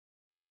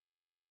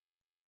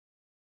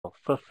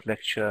fifth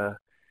lecture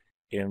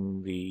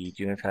in the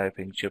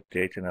genotyping, chip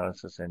data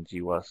analysis, and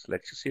GWAS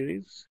lecture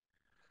series.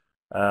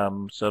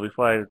 So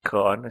before I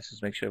go on, let's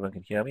just make sure everyone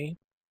can hear me.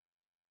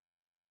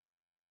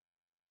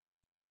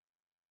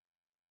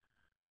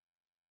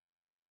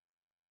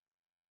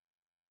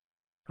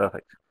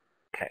 Perfect.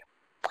 Okay.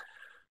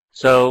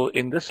 So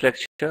in this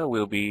lecture,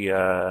 we'll be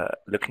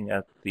looking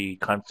at the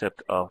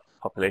concept of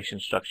population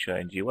structure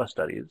in GWAS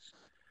studies,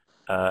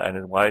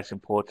 and why it's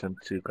important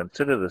to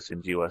consider this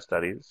in GWAS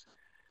studies,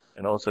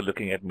 and also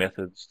looking at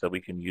methods that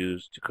we can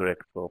use to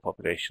correct for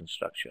population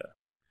structure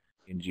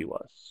in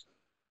GWAS.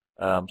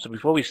 So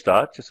before we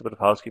start, just a bit of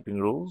housekeeping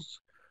rules.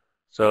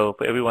 So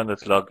for everyone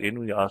that's logged in,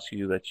 we ask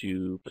you that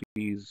you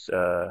please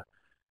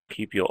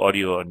keep your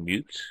audio on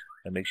mute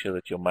and make sure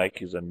that your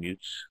mic is on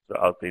mute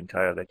throughout the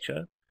entire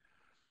lecture.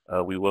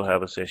 We will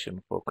have a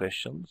session for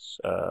questions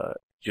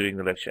during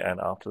the lecture and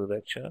after the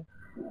lecture.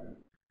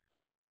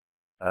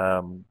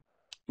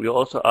 We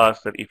also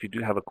ask that if you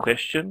do have a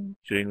question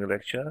during the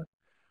lecture,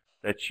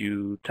 that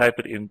you type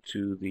it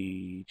into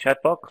the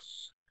chat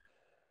box,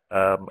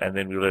 and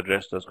then we'll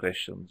address those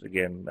questions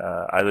again,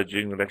 either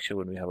during the lecture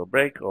when we have a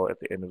break or at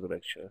the end of the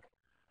lecture.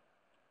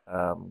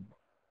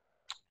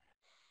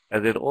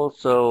 And then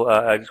also,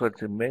 I just want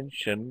to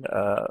mention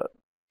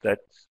that,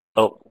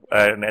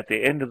 and at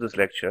the end of this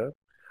lecture,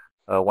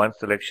 once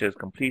the lecture is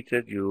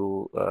completed,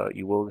 you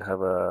will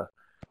have a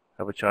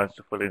chance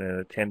to fill in an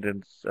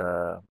attendance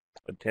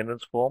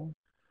form,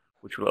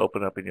 which will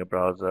open up in your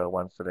browser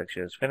once the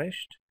lecture is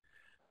finished.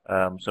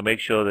 So make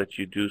sure that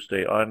you do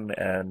stay on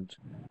and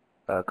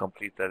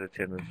complete that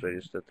attendance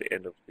register at the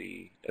end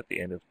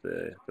of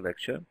the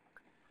lecture.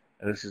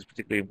 And this is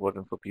particularly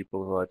important for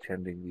people who are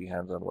attending the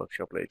hands-on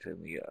workshop later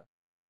in the year.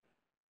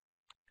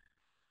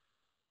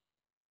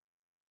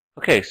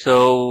 Okay,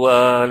 so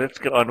let's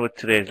get on with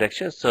today's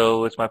lecture.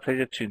 So it's my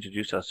pleasure to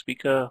introduce our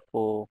speaker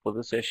for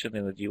this session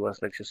in the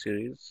GWAS lecture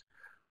series.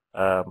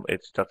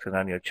 It's Dr.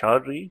 Ananyo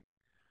Chowdhury.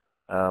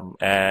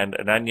 And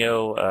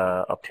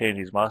Ananyo obtained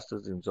his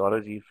master's in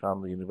zoology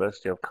from the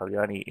University of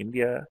Kalyani,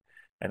 India,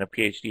 and a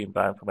PhD in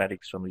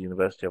bioinformatics from the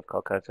University of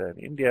Calcutta in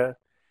India.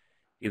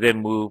 He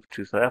then moved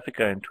to South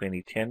Africa in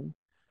 2010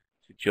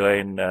 to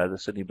join the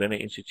Sydney Brenner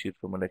Institute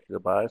for Molecular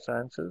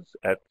Biosciences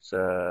at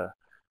the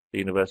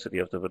University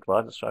of the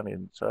Witwatersrand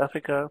in South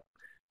Africa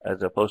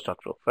as a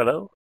postdoctoral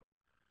fellow.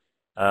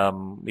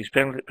 He's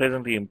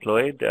presently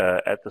employed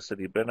at the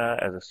Sydney Brenner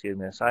as a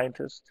senior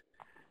scientist,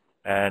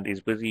 and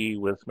is busy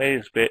with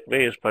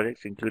various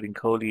projects, including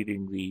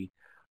co-leading the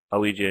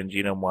Norwegian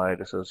Genome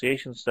Wide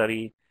Association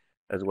Study,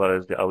 as well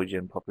as the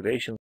Norwegian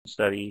Population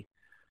Study,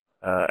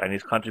 and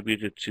he's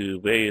contributed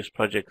to various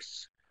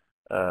projects,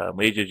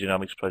 major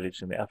genomics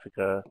projects in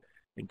Africa,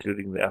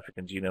 including the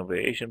African Genome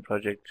Variation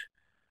Project,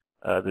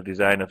 the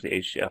design of the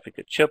H3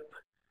 Africa chip,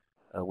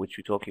 which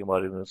we're talking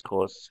about in this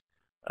course,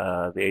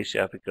 the H3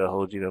 Africa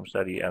Whole Genome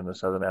Study, and the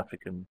Southern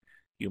African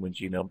Human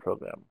Genome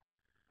Program.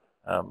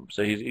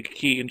 So his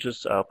key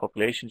interests are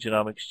population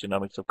genomics,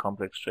 genomics of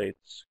complex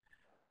traits,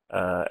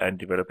 and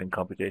developing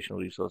computational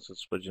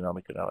resources for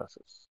genomic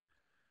analysis.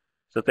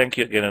 So thank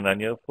you again,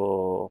 Ananyo,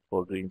 for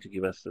agreeing to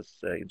give us this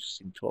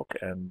interesting talk,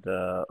 and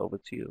over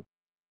to you.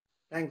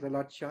 Thanks a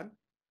lot, Sean.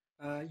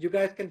 You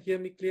guys can hear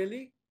me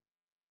clearly?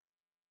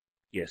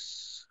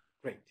 Yes.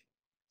 Great.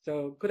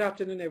 So good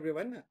afternoon,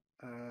 everyone.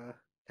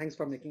 Thanks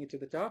for making it to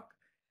the talk.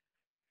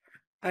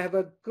 I have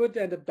a good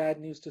and a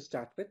bad news to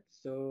start with.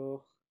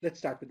 So let's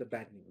start with the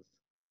bad news.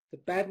 The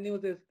bad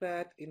news is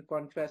that in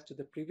contrast to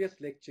the previous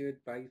lecture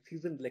by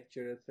seasoned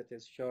lecturers such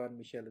as Sean,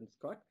 Michelle, and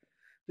Scott,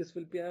 this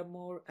will be a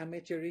more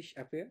amateurish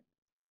affair.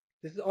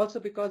 This is also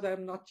because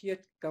I'm not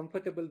yet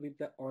comfortable with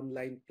the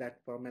online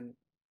platform, and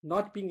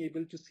not being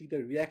able to see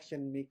the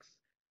reaction makes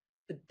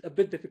it a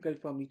bit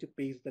difficult for me to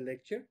pace the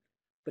lecture,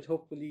 but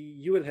hopefully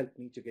you will help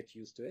me to get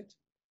used to it.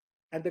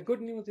 And the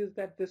good news is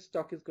that this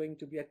talk is going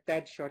to be a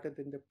tad shorter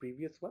than the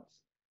previous ones,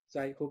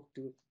 so I hope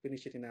to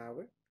finish it in an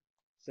hour.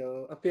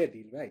 So a fair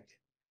deal, right?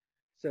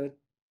 So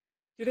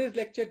today's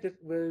lecture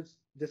was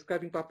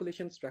describing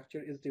population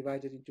structure is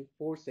divided into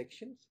 4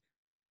 sections.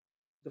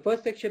 The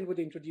first section would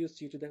introduce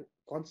you to the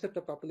concept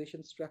of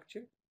population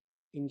structure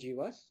in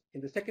GWAS.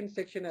 In the second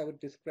section, I would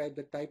describe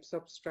the types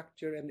of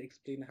structure and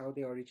explain how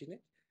they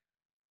originate.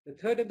 The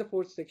third and the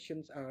fourth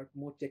sections are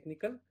more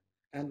technical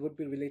and would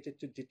be related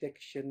to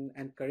detection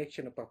and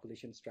correction of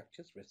population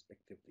structures,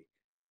 respectively.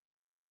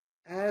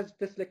 As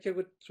this lecture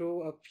would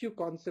throw a few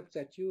concepts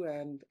at you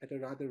and at a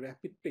rather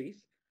rapid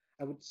pace,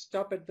 I would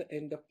stop at the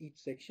end of each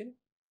section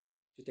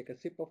to take a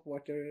sip of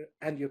water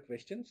and your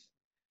questions,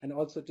 and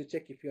also to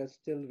check if you are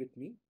still with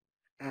me,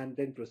 and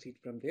then proceed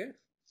from there.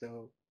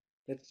 So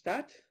let's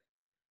start.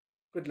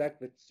 Good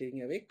luck with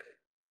staying awake.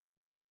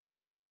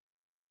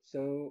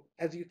 So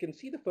as you can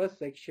see, the first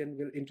section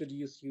will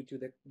introduce you to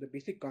the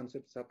basic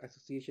concepts of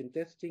association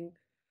testing,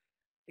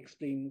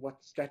 explain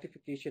what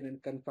stratification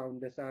and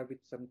confounders are with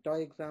some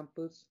toy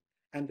examples,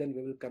 and then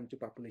we will come to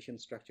population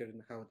structure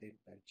and how they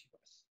impact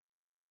GWAS.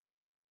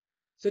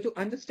 So to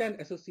understand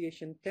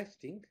association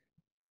testing,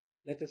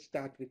 let us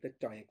start with the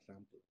toy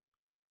example.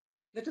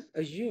 Let us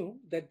assume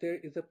that there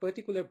is a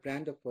particular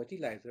brand of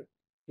fertilizer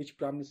which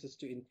promises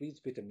to increase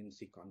vitamin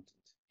C content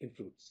in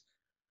fruits.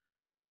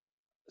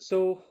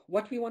 So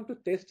what we want to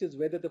test is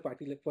whether the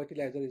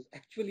fertilizer is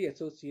actually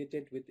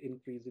associated with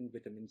increase in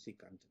vitamin C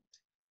content.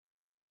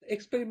 The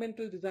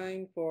experimental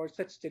design for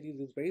such studies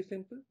is very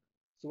simple.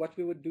 So what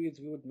we would do is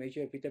we would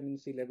measure vitamin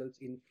C levels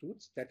in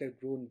fruits that are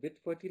grown with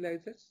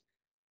fertilizers.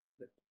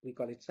 We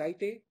call it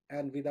site A,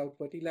 and without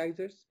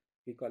fertilizers,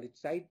 we call it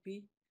site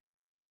B.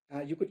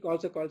 You could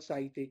also call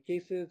site A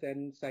cases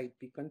and site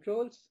B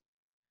controls.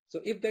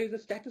 So if there is a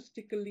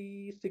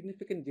statistically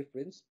significant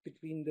difference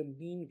between the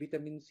mean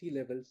vitamin C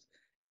levels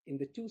in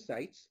the two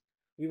sites,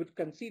 we would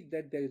concede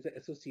that there is an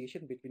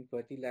association between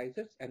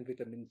fertilizers and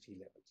vitamin C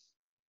levels.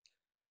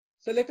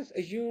 So let us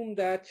assume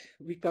that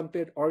we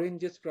compared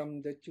oranges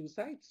from the two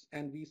sites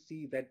and we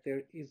see that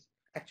there is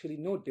actually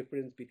no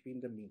difference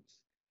between the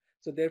means.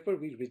 So therefore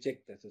we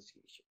reject the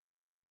association.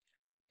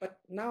 But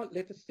now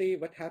let us say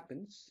what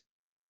happens.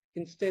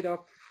 Instead of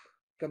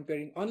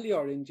comparing only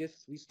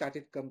oranges, we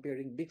started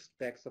comparing mixed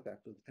bags of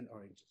apples and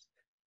oranges.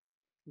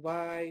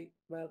 Why?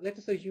 Well, let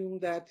us assume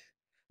that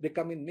they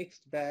come in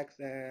mixed bags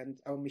and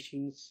our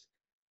machines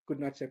could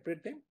not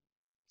separate them.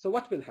 So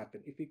what will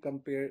happen if we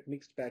compare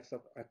mixed bags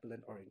of apple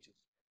and oranges?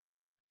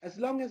 As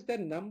long as their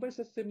numbers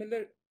are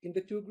similar in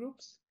the two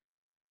groups,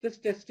 this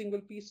testing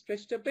will be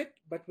stretched a bit,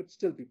 but would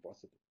still be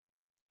possible.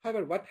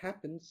 However, what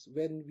happens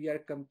when we are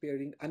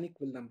comparing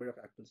unequal number of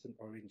apples and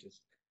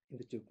oranges in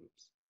the two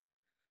groups?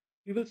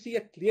 We will see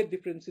a clear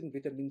difference in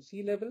vitamin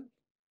C level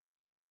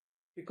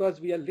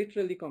because we are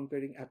literally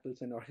comparing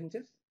apples and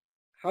oranges.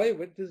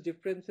 However, these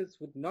differences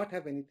would not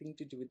have anything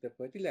to do with the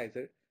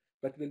fertilizer,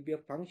 but will be a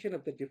function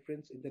of the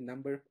difference in the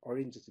number of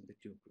oranges in the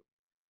two groups.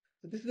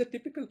 So this is a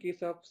typical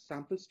case of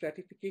sample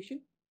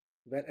stratification,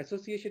 where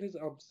association is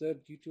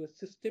observed due to a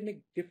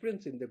systemic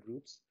difference in the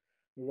groups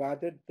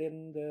rather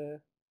than the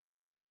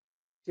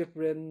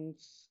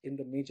difference in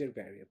the major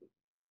variable.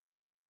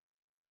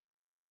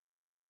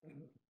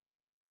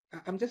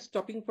 I'm just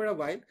stopping for a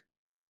while.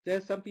 There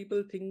are some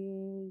people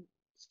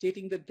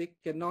stating that they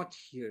cannot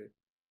hear.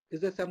 Is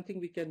there something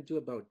we can do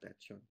about that,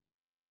 Sean?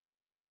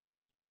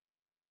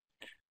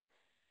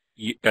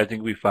 I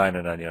think we find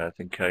it, Anya. I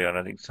think carry on.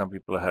 I think some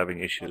people are having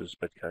issues,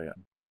 but carry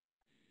on.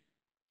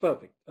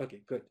 Perfect.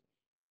 Okay, good.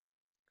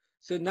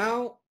 So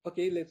now,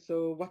 okay,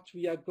 so what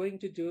we are going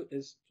to do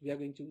is we are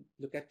going to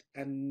look at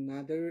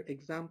another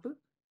example.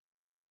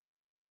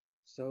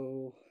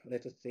 So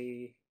let us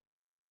say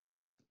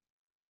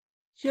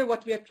here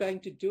what we are trying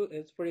to do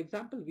is, for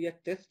example, we are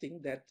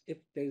testing that if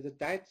there is a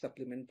diet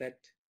supplement that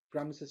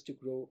promises to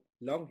grow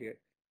long hair,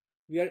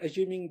 we are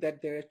assuming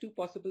that there are two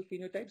possible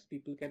phenotypes.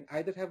 People can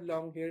either have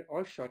long hair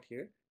or short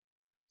hair.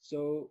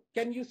 So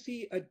can you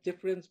see a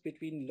difference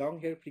between long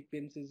hair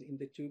frequencies in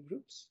the two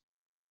groups?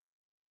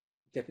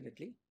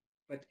 Definitely.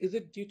 But is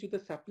it due to the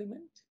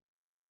supplement?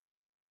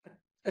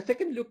 A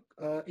second look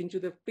into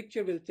the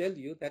picture will tell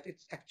you that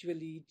it's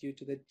actually due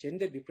to the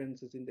gender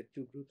differences in the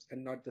two groups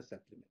and not the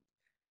supplement.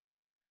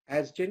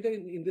 As gender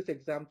in this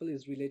example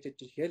is related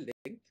to hair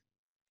length,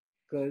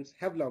 girls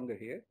have longer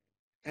hair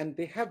and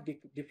they have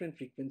different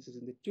frequencies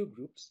in the two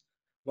groups.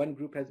 One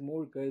group has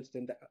more girls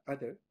than the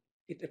other.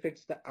 It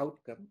affects the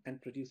outcome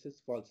and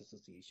produces false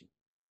association.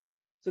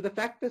 So the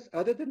factors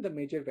other than the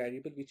major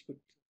variable which could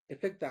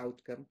affect the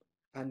outcome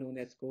are known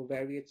as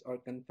covariates or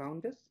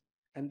confounders,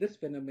 and this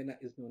phenomena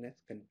is known as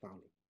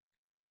confounding.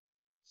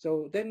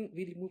 So then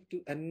we move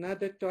to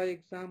another toy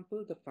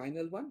example, the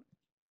final one.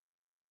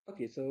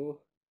 Okay,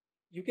 so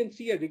you can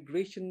see a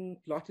regression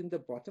plot in the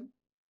bottom.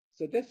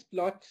 So this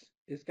plot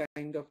is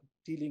kind of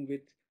dealing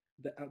with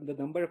the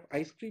number of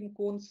ice cream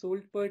cones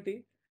sold per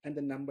day and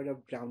the number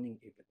of drowning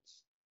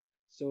events.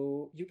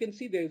 So you can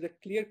see there is a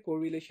clear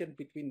correlation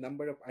between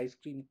number of ice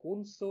cream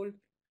cones sold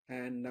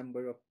and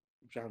number of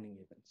drowning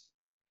events.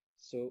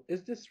 So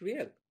is this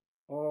real?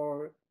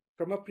 Or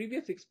from a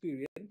previous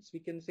experience, we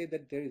can say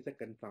that there is a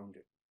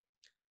confounder.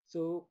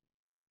 So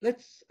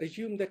let's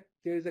assume that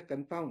there is a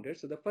confounder.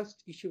 So the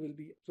first issue will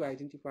be to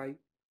identify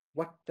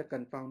what the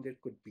confounder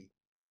could be.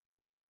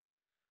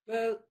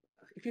 Well,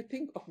 if you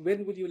think of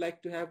when would you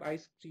like to have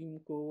ice cream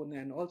cone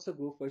and also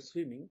go for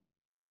swimming,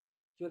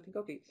 you'll think,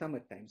 okay,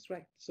 summer times,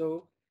 right?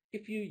 So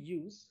if you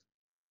use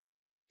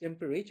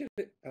temperature,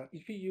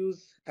 if you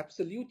use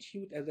absolute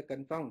heat as a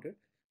confounder,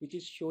 which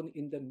is shown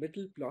in the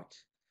middle plot,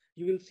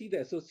 you will see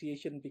the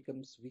association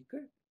becomes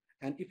weaker.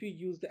 And if you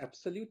use the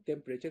absolute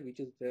temperature,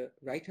 which is the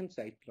right-hand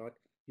side plot,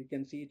 you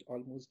can see it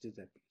almost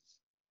disappears.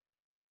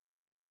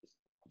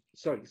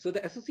 Sorry, so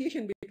the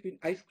association between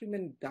ice cream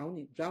and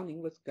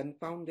drowning was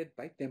confounded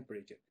by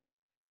temperature.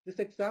 This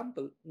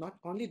example not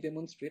only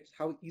demonstrates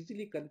how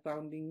easily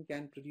confounding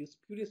can produce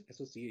spurious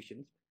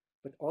associations,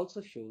 but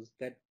also shows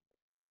that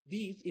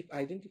these, if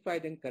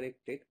identified and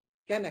corrected,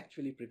 can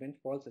actually prevent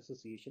false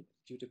associations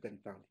due to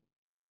confounding.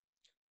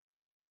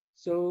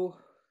 So,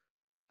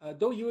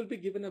 though you will be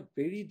given a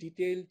very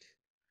detailed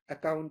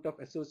account of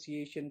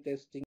association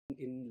testing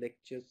in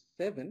lecture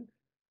 7,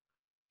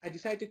 I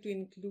decided to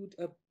include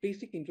a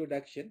basic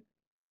introduction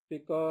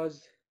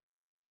because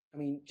I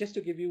mean, just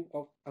to give you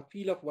a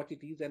feel of what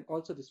it is, and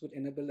also this would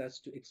enable us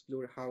to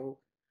explore how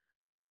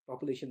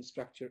population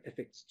structure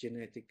affects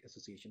genetic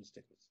association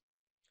studies.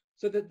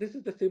 So this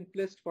is the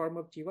simplest form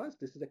of GWAS.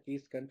 This is a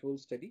case control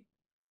study.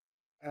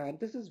 And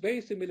this is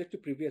very similar to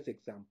previous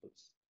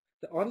examples.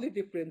 The only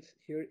difference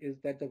here is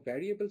that the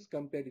variables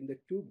compared in the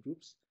two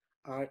groups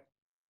are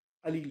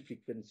allele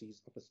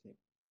frequencies of a SNP.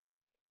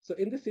 So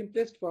in the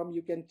simplest form,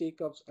 you can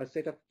take up a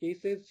set of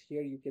cases.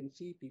 Here you can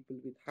see people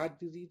with heart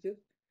diseases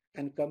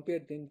and compare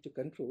them to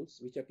controls,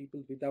 which are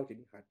people without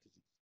any heart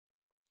disease.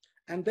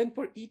 And then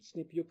for each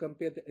SNP, you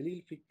compare the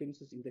allele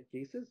frequencies in the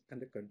cases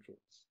and the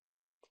controls.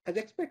 As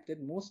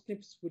expected, most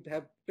SNPs would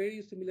have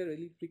very similar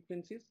allele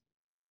frequencies.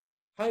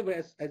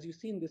 However, as you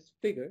see in this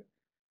figure,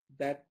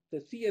 that the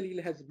C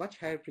allele has much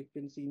higher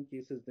frequency in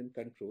cases than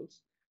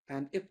controls.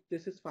 And if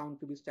this is found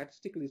to be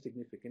statistically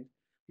significant,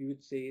 we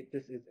would say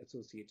this is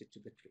associated to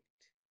the trait.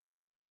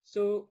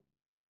 So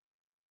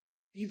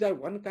these are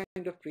one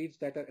kind of traits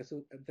that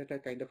are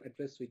kind of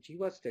addressed with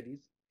GWAS studies.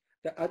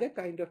 The other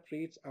kind of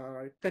traits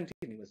are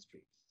continuous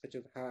traits, such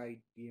as height,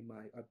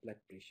 BMI, or blood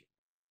pressure.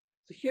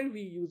 So here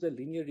we use a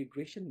linear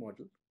regression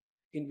model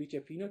in which a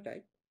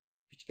phenotype,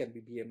 which can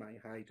be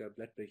BMI, height, or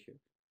blood pressure,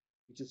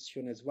 which is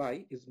shown as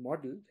Y, is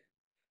modeled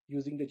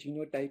using the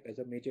genotype as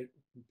a major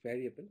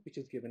variable, which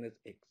is given as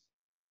X.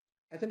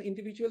 As an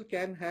individual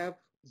can have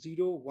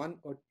 0, 1,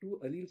 or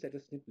 2 alleles at a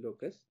SNP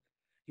locus,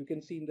 you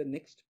can see in the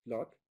next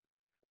plot,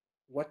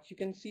 what you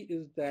can see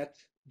is that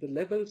the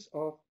levels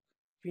of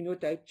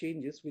phenotype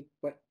changes with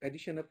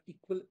addition of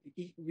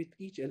with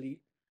each allele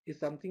is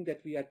something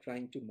that we are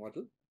trying to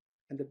model.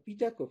 And the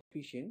beta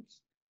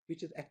coefficients,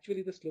 which is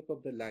actually the slope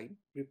of the line,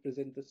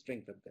 represent the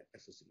strength of the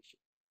association.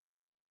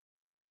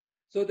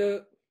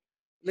 So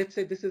let's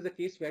say this is a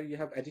case where you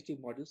have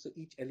additive models, so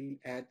each allele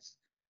adds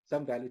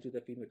some value to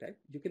the phenotype.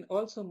 You can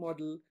also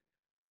model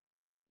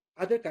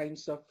other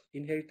kinds of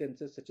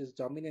inheritances such as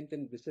dominant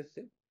and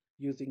recessive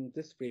using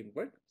this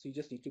framework. So you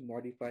just need to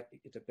modify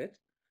it a bit.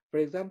 For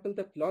example,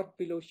 the plot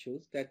below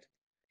shows that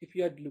if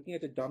you are looking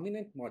at a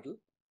dominant model,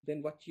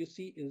 then what you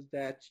see is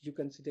that you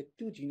consider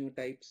two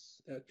genotypes,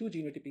 two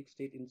genotypic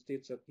state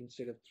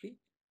instead of three.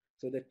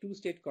 So the two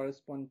state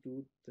correspond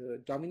to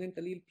the dominant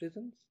allele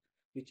presence,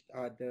 which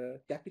are the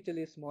capital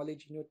A small a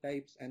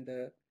genotypes and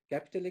the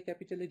capital A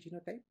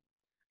genotype,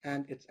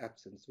 and its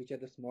absence, which are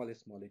the small a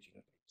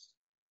genotypes.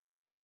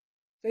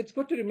 So it's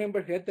good to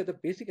remember here that the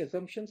basic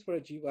assumptions for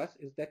a GWAS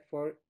is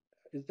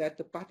that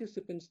the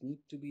participants need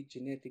to be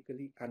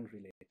genetically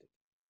unrelated.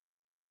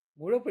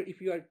 Moreover,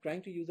 if you are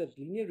trying to use a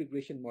linear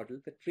regression model,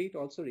 the trait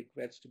also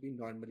requires to be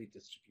normally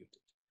distributed.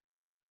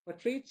 For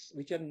traits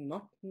which are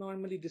not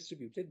normally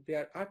distributed,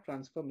 there are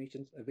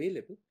transformations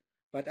available,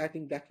 but I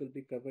think that will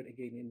be covered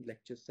again in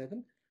lecture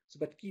 7. So,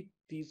 but keep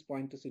these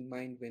pointers in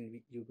mind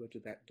when you go to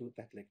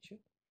that lecture.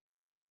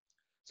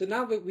 So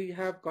now we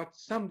have got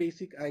some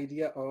basic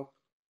idea of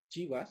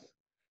GWAS.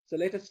 So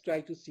let us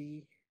try to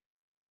see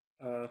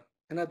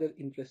another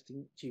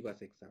interesting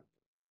GWAS example.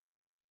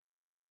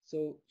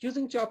 So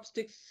using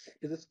chopsticks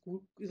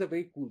is a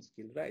very cool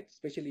skill, right?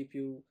 Especially if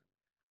you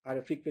are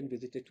a frequent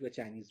visitor to a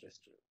Chinese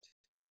restaurant.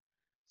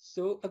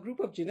 So a group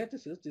of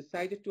geneticists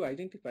decided to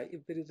identify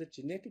if there is a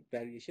genetic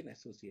variation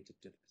associated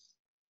to this.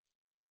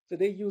 So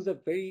they use a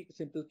very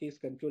simple case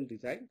control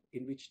design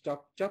in which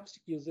chopstick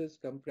users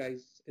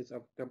comprise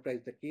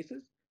the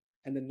cases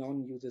and the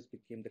non-users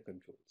became the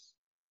controls.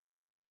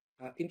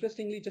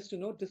 Interestingly, just to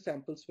note, the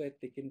samples were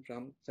taken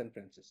from San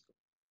Francisco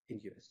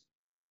in US.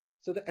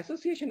 So the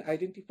association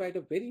identified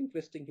a very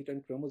interesting hit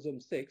on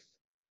chromosome 6,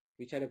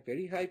 which had a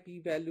very high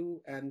p-value,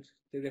 and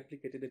they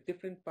replicated at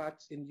different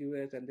parts in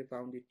US and they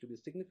found it to be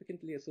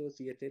significantly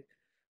associated.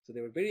 So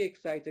they were very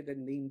excited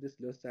and named this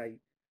loci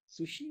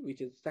sushi,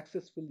 which is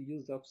successful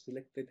use of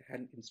selected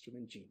hand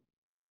instrument gene.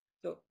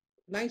 So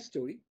nice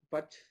story,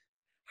 but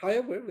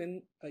however,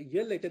 when a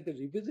year later they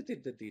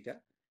revisited the data,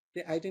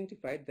 they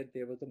identified that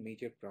there was a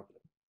major problem.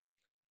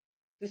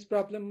 This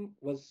problem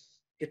was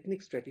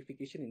ethnic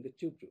stratification in the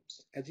two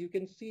groups. As you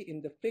can see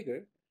in the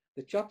figure,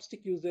 the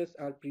chopstick users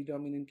are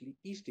predominantly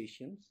East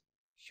Asians,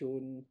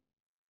 shown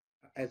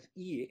as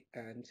EA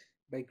and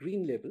by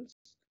green labels,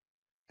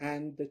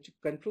 and the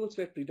controls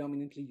were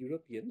predominantly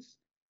Europeans,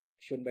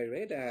 shown by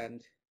red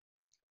and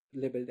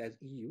labeled as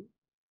EU.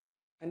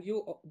 And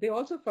they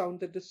also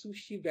found that the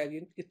sushi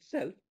variant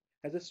itself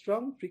has a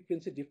strong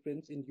frequency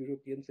difference in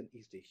Europeans and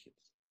East Asians.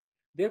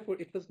 Therefore,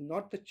 it was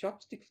not the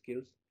chopstick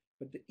skills,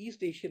 but the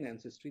East Asian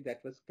ancestry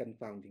that was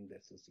confounding the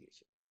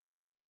association.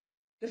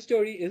 The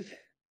story is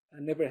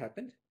never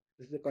happened.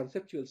 This is a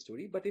conceptual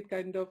story, but it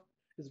kind of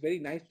is very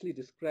nicely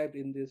described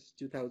in this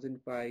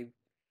 2005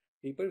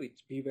 paper,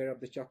 which Beware of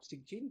the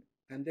Chopstick Gene.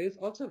 And there is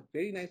also a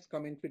very nice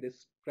commentary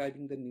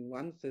describing the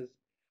nuances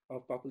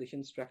of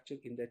population structure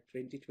in the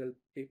 2012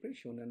 paper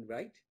shown on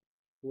right.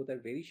 Both are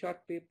very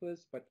short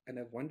papers, and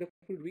are wonderful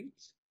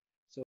reads.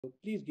 So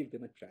please give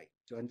them a try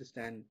to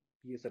understand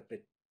PS a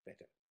bit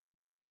better.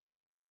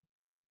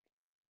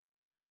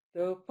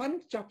 The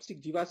fun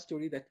chopstick GWAS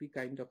story that we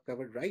kind of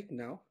covered right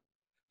now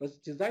was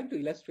designed to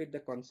illustrate the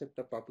concept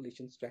of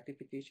population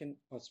stratification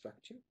or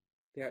structure.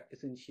 They are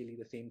essentially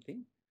the same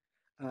thing.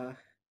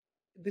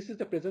 This is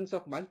the presence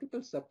of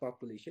multiple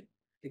subpopulation,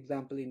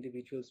 example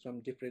individuals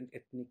from different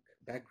ethnic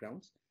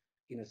backgrounds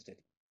in a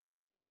study.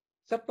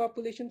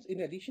 Subpopulations,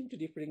 in addition to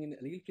differing in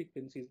allele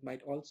frequencies,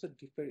 might also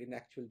differ in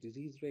actual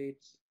disease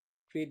rates,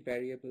 trait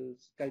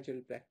variables,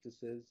 cultural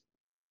practices,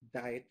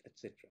 diet,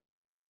 etc.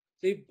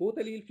 So if both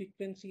allele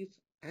frequencies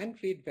and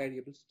trait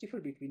variables differ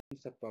between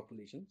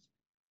subpopulations,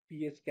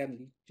 PS can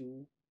lead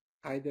to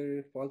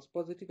either false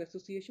positive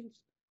associations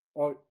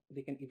or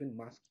they can even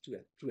mask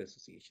true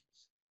associations.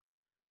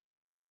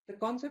 The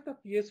concept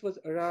of PS was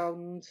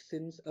around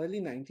since early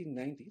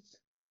 1990s,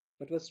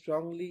 but was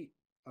strongly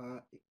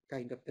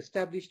kind of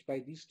established by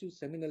these two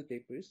seminal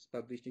papers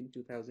published in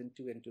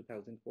 2002 and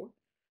 2004.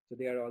 So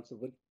they are also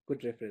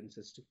good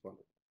references to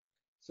follow.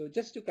 So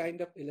just to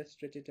kind of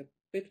illustrate it a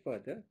bit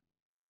further,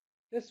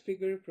 this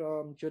figure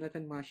from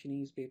Jonathan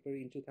Marchini's paper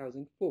in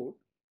 2004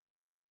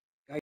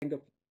 kind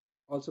of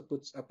also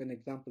puts up an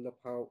example of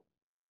how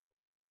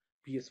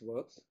PS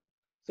works.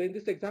 So in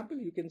this example,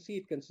 you can see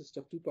it consists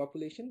of two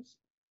populations,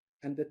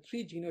 and the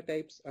three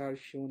genotypes are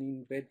shown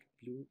in red,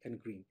 blue,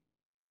 and green.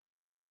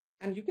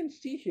 And you can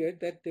see here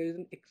that there is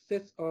an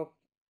excess of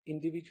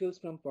individuals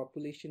from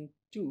population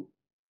 2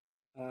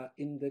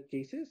 in the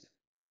cases,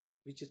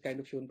 which is kind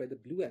of shown by the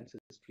blue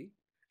ancestry.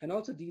 And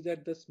also these are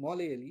the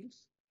small a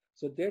alleles.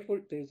 So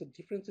therefore, there is a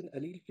difference in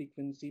allele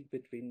frequency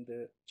between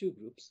the two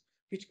groups,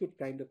 which could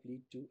kind of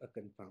lead to a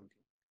confounding.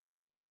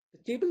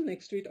 The table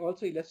next to it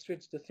also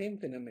illustrates the same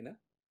phenomena.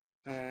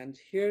 And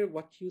here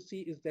what you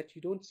see is that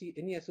you don't see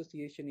any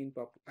association in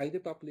either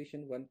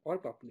population 1 or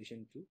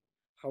population 2.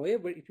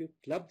 However, if you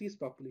club these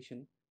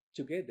populations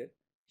together,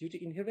 due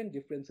to inherent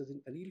differences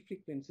in allele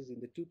frequencies in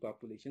the two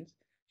populations,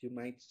 you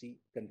might see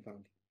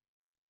confounding.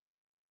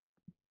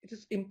 It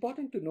is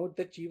important to note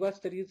that GWAS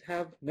studies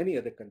have many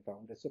other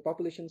confounders. So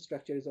population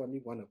structure is only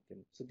one of them.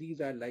 So these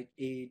are like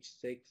age,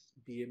 sex,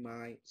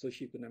 BMI,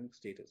 socioeconomic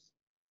status.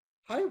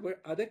 However,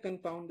 other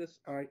confounders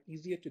are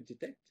easier to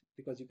detect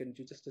because you can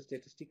do just a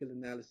statistical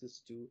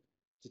analysis to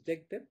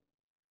detect them,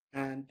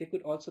 and they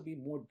could also be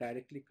more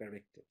directly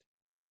corrected.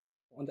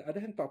 On the other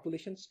hand,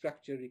 population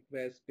structure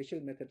requires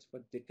special methods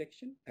for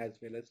detection as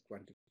well as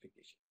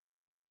quantification.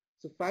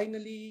 So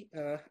finally,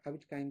 I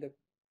would kind of,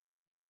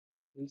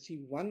 we'll see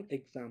one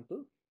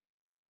example.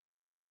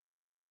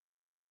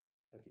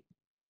 Okay.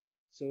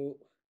 So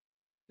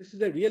this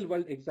is a real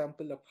world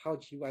example of how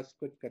GWAS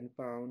could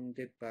confound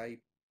it by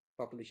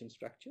population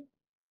structure.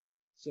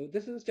 So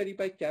this is a study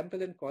by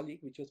Campbell and colleague,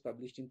 which was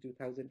published in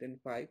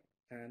 2005,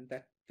 and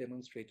that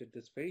demonstrated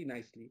this very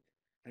nicely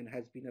and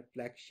has been a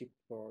flagship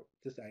for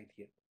this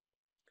idea.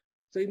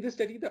 So in this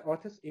study, the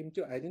authors aimed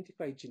to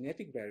identify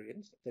genetic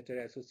variants that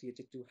are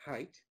associated to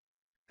height,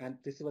 and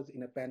this was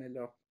in a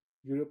panel of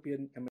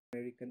European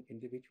American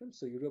individuals.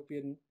 So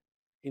European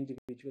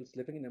individuals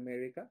living in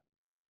America,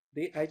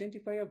 they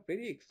identify a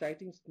very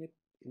exciting SNP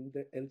in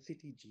the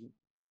LCT gene.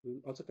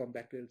 We'll also come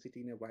back to LCT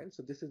in a while.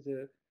 So this is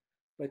a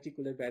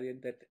particular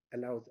variant that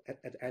allows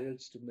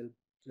adults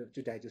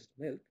to digest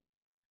milk.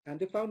 And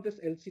they found this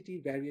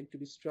LCT variant to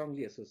be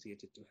strongly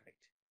associated to height.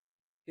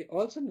 They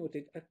also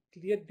noted a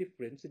clear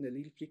difference in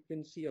allele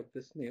frequency of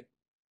the SNP,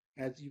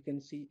 as you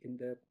can see in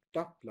the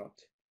top plot,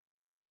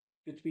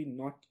 between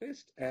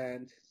Northwest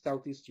and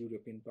Southeast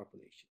European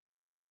population.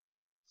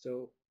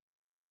 So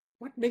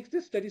what makes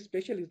this study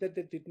special is that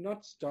they did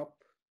not stop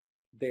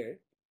there,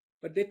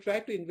 but they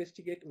tried to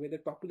investigate whether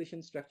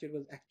population structure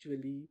was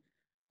actually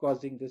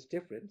causing this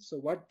difference. So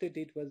what they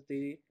did was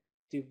they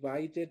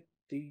divided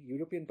the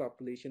European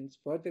populations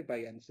further by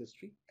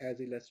ancestry, as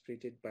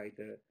illustrated by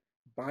the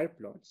bar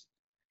plots,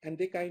 and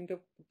they kind of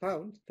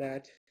found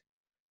that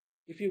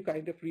if you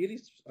kind of really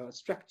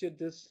structure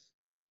this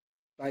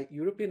by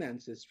European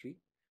ancestry,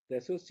 the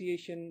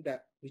association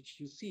that which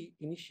you see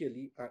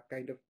initially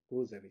kind of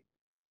goes away.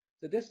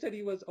 So this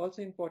study was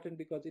also important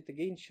because it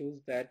again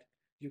shows that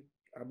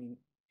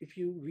if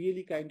you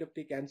really kind of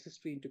take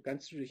ancestry into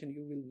consideration,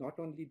 you will not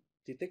only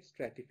detect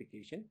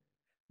stratification,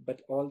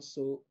 but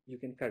also you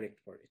can correct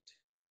for it.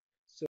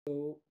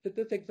 So with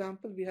this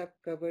example, we have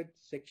covered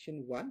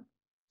section 1.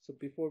 So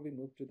before we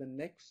move to the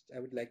next, I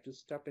would like to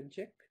stop and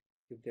check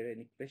if there are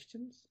any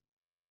questions.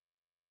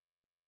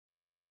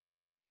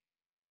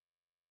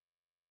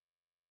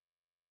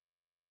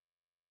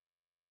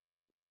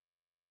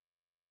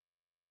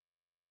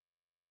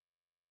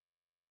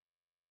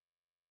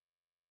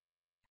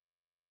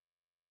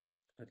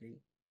 Okay,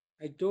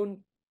 I don't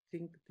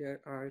think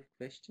there are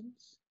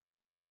questions.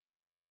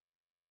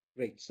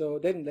 Great, so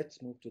then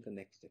let's move to the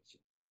next section.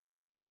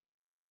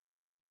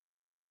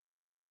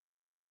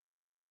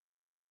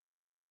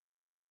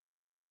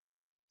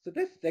 So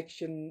this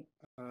section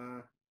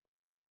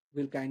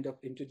will kind of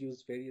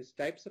introduce various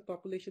types of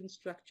population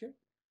structure,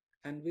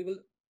 and we will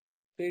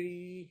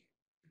very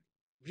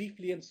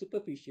briefly and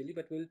superficially,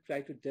 but we'll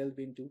try to delve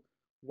into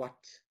what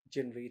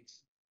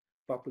generates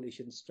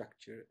population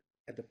structure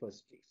at the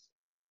first place.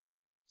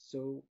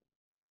 So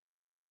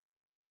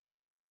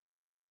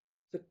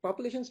So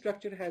population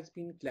structure has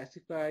been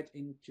classified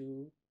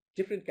into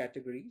different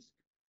categories.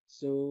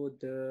 So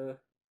the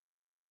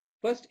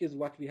first is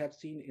what we have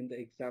seen in the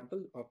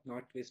example of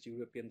Northwest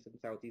Europeans and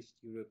Southeast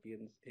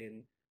Europeans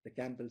in the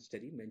Campbell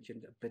study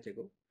mentioned a bit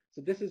ago.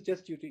 So this is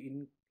just due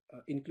to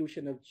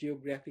inclusion of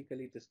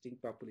geographically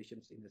distinct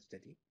populations in the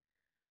study.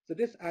 So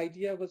this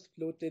idea was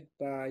floated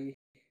by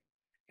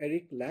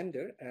Eric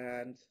Lander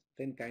and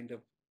then kind of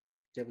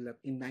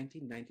developed in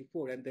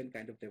 1994 and then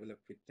kind of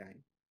developed with time.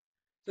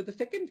 So the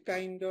second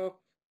kind of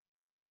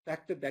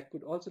factor that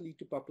could also lead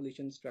to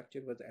population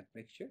structure was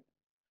admixture.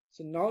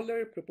 So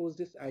Knowler proposed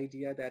this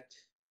idea that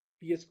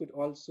PS could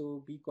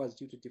also be caused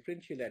due to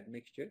differential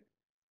admixture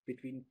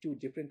between two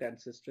different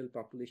ancestral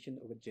populations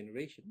over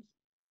generations.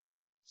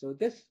 So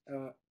this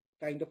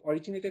kind of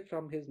originated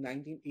from his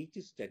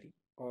 1980 study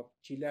of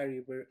Chila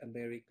River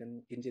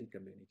American Indian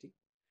community.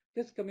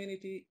 This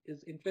community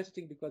is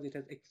interesting because it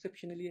has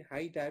exceptionally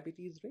high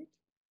diabetes rate,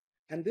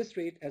 and this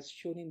rate, as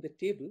shown in the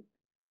table,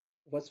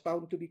 was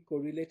found to be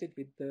correlated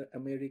with the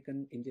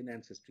American Indian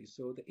ancestry.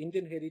 So the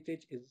Indian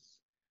heritage is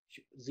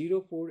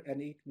 0, 4,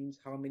 and 8 means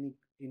how many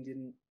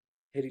Indian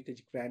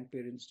heritage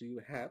grandparents do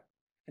you have.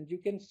 And you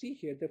can see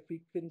here the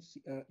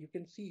frequency, you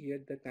can see here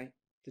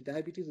the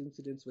diabetes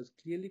incidence was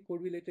clearly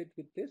correlated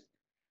with this,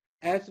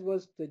 as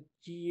was the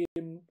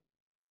GM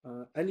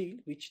allele,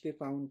 which they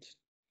found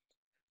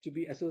to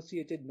be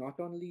associated not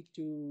only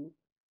to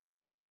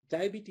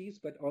diabetes,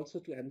 but also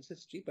to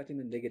ancestry, but in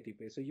a negative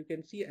way. So you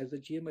can see as the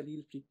GM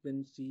allele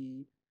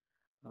frequency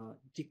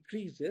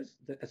decreases,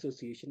 the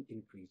association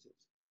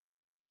increases.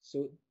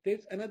 So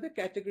there's another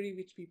category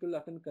which people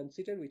often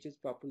consider, which is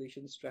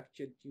population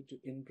structure due to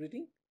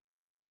inbreeding,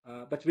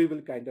 but we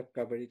will kind of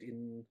cover it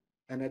in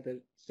another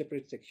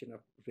separate section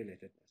of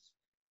relatedness.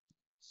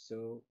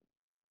 So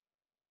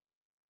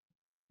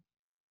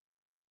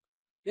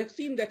we have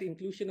seen that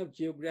inclusion of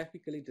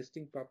geographically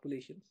distinct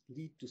populations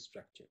lead to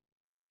structure.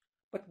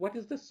 But what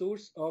is the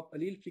source of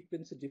allele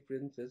frequency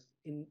differences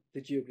in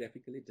the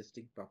geographically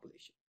distinct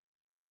population?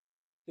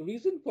 The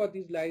reason for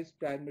this lies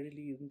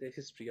primarily in the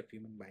history of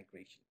human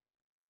migration.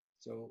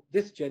 So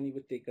this journey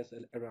would take us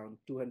around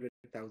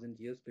 200,000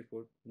 years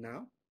before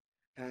now.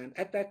 And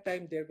at that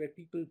time, there were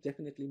people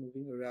definitely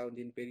moving around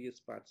in various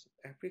parts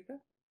of Africa.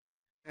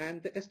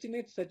 And the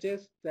estimates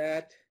suggest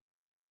that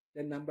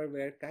the number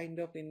were kind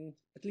of in,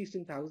 at least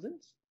in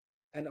thousands.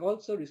 And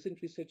also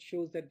recent research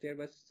shows that there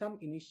was some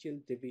initial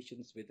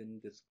divisions within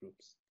these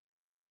groups.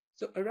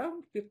 So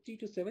around 50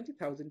 to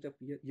 70,000 of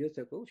years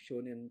ago,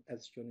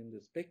 as shown in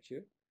this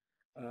picture,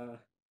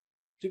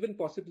 driven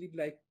possibly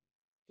by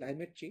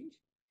climate change,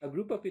 a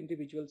group of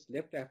individuals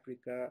left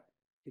Africa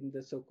in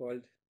the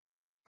so-called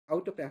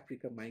out of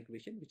Africa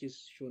migration, which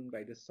is shown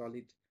by the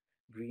solid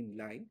green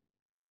line.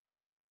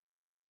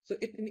 So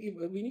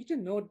we need to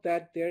note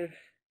that there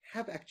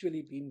have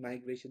actually been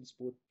migrations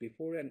both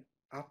before and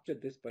after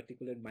this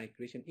particular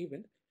migration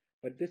event,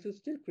 but this is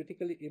still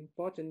critically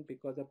important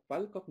because a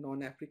bulk of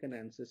non-African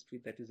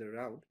ancestry that is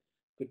around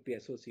could be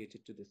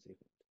associated to this event.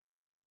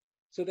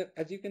 So that,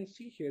 as you can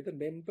see here, the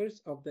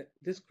members of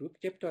this group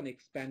kept on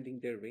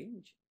expanding their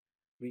range,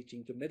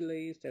 reaching to Middle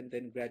East and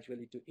then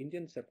gradually to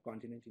Indian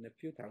subcontinent in a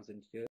few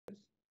thousand years.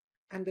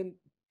 And then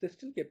they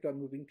still kept on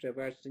moving,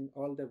 traversing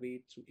all the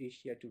way through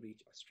Asia to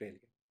reach Australia.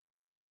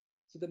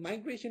 So the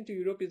migration to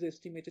Europe is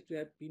estimated to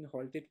have been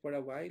halted for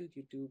a while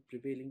due to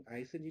prevailing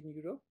ice age in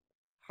Europe.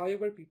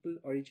 However, people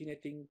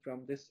originating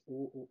from this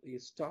OOA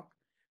stock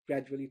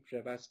gradually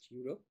traversed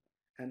Europe,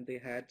 and they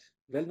had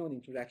well-known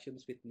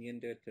interactions with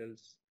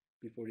Neanderthals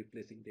before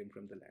replacing them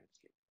from the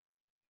landscape.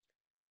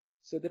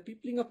 So the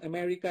peopling of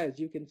America, as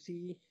you can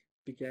see,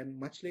 began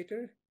much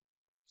later,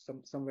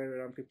 somewhere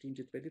around 15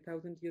 to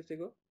 20,000 years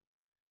ago.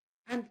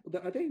 And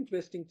the other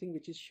interesting thing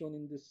which is shown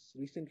in this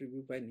recent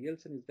review by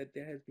Nielsen is that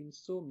there has been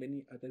so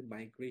many other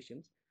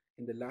migrations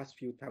in the last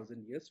few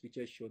thousand years, which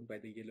are shown by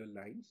the yellow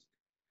lines.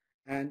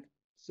 And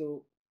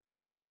so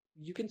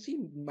you can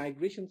see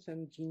migrations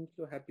and gene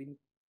flow have been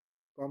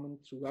common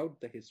throughout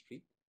the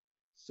history.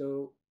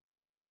 So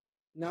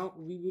now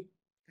we would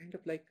kind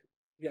of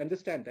we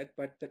understand that,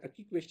 but a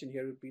key question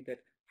here would be that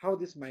how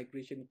this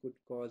migration could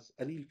cause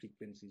allele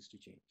frequencies to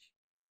change.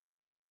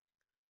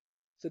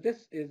 So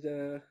this is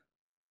a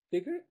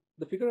figure.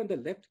 The figure on the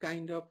left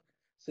kind of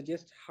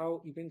suggests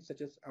how events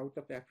such as out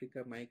of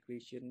Africa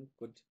migration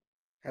could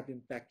have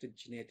impacted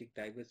genetic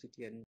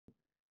diversity and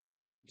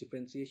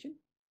differentiation.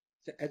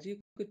 So as you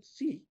could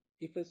see,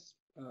 if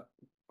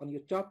on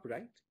your top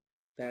right,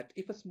 that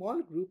if a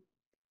small group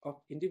of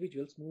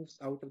individuals moves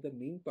out of the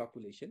main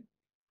population,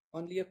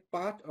 only a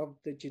part of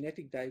the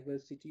genetic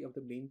diversity of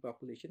the main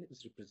population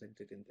is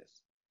represented in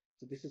this.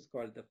 So this is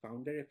called the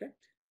founder effect.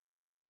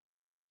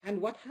 And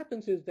what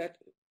happens is that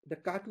the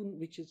cartoon,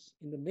 which is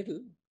in the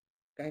middle,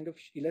 kind of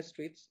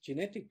illustrates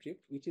genetic drift,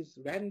 which is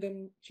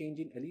random change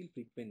in allele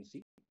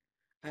frequency.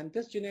 And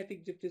this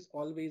genetic drift is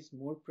always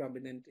more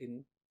prominent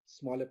in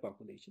smaller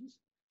populations.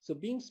 So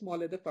being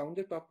smaller, the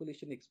founder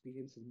population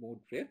experiences more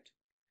drift,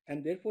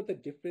 and therefore the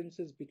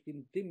differences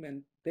between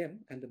them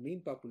and the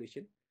main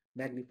population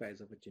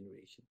magnifies over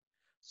generation.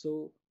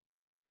 So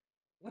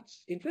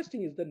what's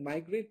interesting is that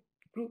migrant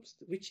groups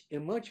which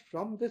emerge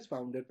from this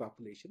founder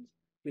populations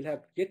will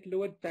have yet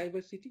lower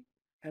diversity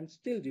and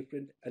still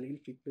different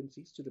allele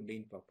frequencies to the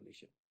main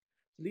population.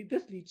 So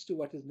this leads to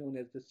what is known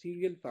as the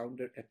serial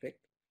founder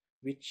effect,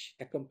 which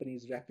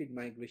accompanies rapid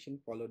migration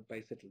followed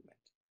by settlement.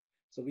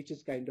 So which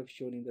is kind of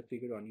shown in the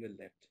figure on your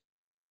left.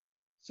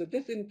 So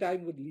this in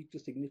time would lead to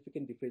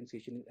significant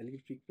differentiation in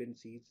allele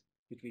frequencies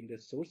between the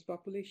source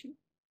population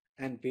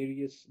and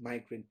various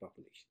migrant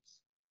populations.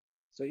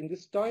 So in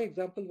this toy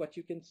example, what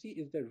you can see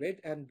is the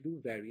red and blue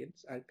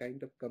variants are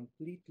kind of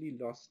completely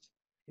lost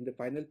in the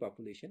final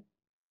population,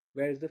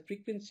 whereas the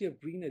frequency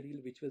of green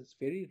allele, which was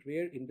very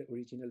rare in the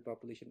original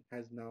population,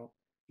 has now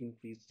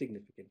increased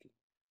significantly.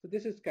 So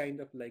this is kind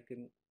of like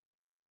an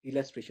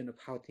illustration of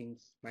how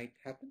things might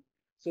happen.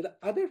 So the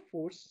other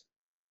force,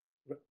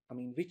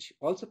 which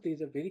also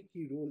plays a very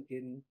key role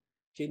in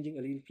changing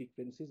allele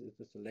frequencies is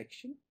the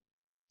selection.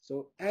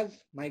 So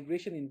as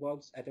migration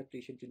involves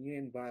adaptation to new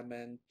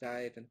environment,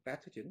 diet, and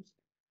pathogens,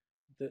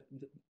 the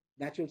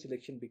natural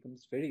selection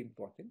becomes very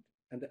important,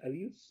 and the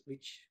alleles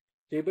which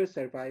favor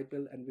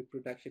survival and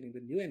reproduction in the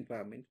new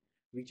environment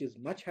reaches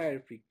much higher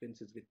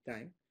frequencies with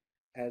time,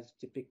 as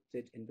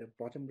depicted in the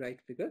bottom right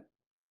figure.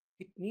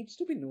 It needs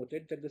to be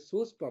noted that the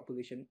source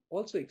population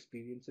also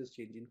experiences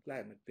change in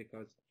climate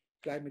because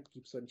climate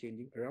keeps on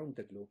changing around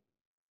the globe.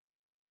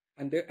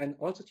 And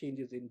also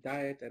changes in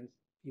diet and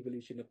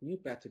evolution of new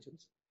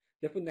pathogens.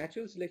 Therefore,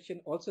 natural selection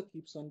also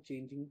keeps on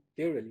changing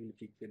their allele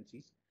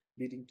frequencies,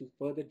 leading to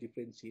further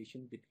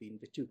differentiation between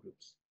the two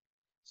groups.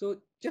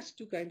 So just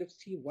to kind of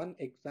see one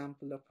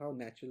example of how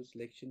natural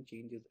selection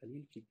changes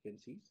allele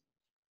frequencies.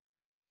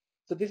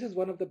 So this is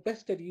one of the best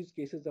studies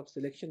cases of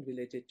selection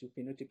related to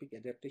phenotypic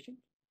adaptation.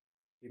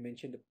 We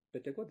mentioned a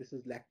bit ago, this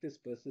is lactase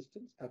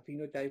persistence, a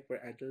phenotype for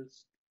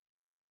adults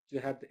to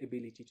have the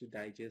ability to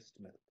digest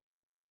milk.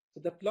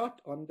 So the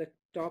plot on the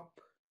top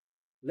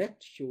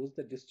left shows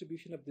the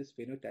distribution of this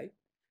phenotype,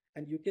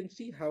 and you can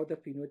see how the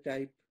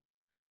phenotype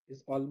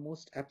is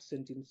almost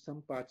absent in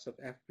some parts of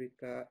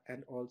Africa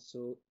and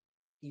also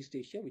East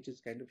Asia, which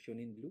is kind of shown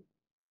in blue.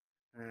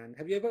 And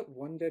have you ever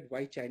wondered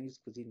why Chinese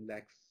cuisine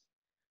lacks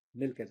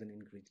milk as an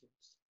ingredient?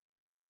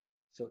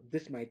 So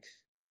this might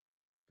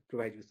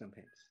provide you some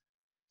hints.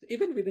 So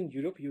even within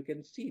Europe, you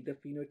can see the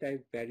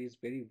phenotype varies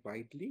very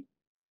widely,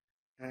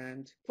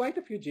 and quite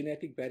a few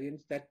genetic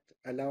variants that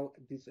allow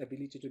this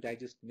ability to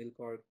digest milk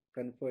or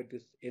confer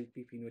this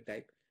LP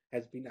phenotype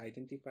has been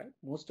identified.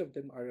 Most of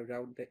them are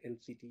around the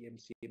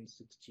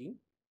LCT-MCM6 gene.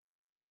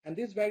 And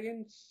these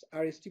variants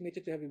are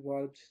estimated to have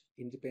evolved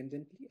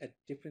independently at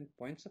different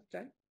points of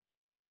time.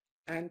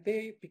 And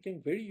they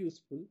became very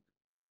useful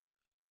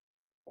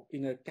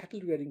in a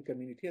cattle rearing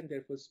community and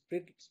therefore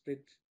spread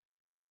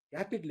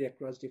rapidly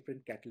across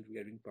different cattle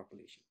rearing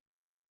populations.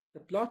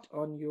 The plot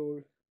on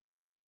your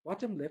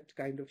bottom left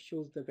kind of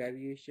shows the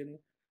variation,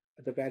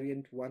 the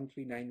variant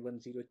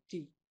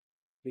 13910T,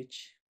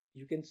 which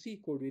you can see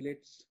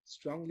correlates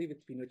strongly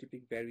with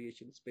phenotypic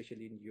variation,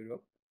 especially in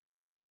Europe.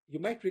 You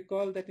might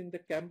recall that in the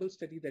Campbell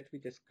study that we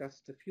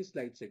discussed a few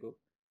slides ago,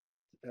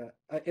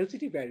 a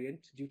LCT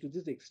variant, due to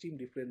these extreme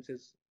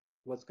differences,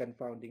 was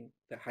confounding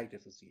the height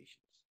associations.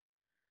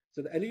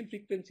 So the allele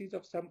frequencies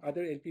of some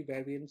other LP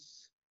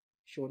variants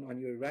shown on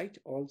your right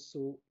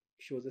also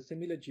shows a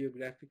similar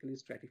geographically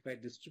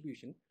stratified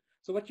distribution.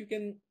 So what you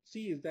can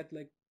see is that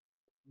like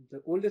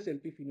the oldest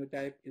LP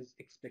phenotype is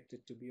expected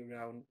to be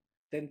around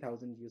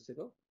 10,000 years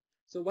ago.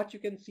 So what you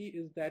can see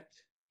is that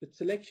with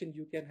selection,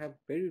 you can have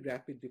very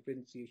rapid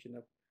differentiation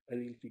of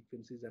allele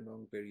frequencies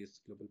among various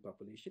global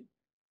population.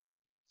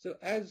 So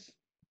as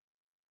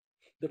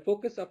the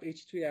focus of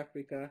H3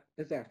 Africa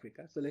is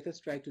Africa, so let us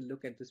try to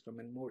look at this from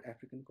a more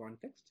African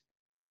context.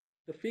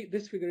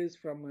 This figure is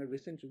from a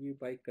recent review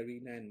by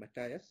Karina and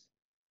Matthias,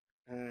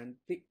 and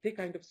they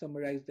kind of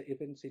summarize the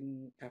events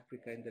in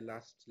Africa in the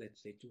last,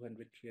 let's say,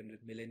 200, 300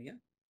 millennia.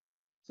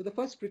 So the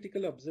first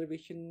critical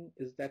observation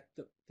is that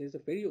there's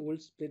a very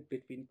old split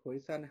between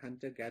Khoisan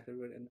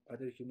hunter-gatherer and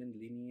other human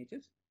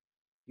lineages,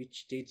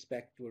 which dates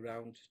back to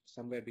around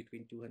somewhere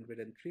between 200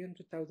 and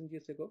 300,000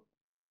 years ago.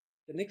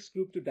 The next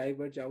group to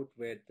diverge out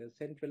were the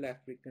Central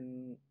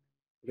African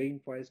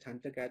rainforest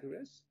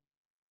hunter-gatherers,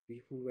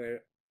 who were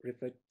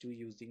referred to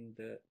using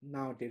the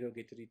now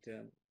derogatory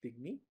term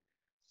pygmy.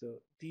 So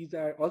these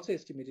are also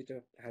estimated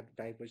to have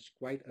diverged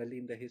quite early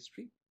in the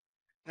history.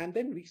 And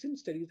then recent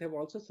studies have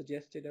also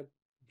suggested a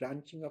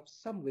branching of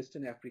some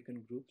Western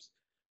African groups,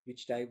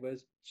 which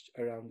diverged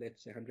around,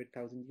 let's say,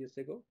 100,000 years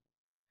ago.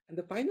 And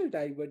the final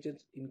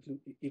divergence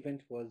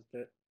event was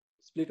the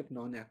split of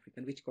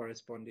non-African, which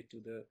corresponded to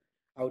the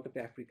out of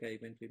Africa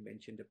event we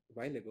mentioned a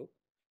while ago.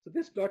 So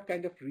this plot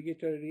kind of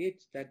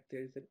reiterates that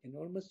there is an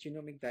enormous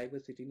genomic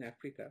diversity in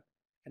Africa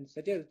and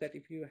suggests that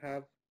if you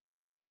have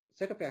a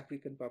set of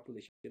African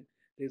population,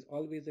 there's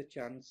always a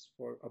chance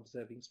for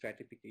observing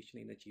stratification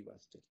in a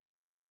GWAS study.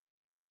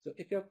 So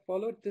if you have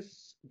followed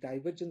this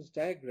divergence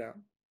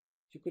diagram,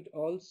 you could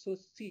also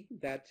see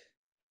that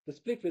the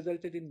split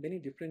resulted in many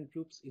different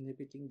groups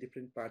inhabiting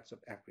different parts of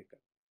Africa.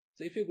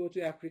 So if you go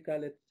to Africa,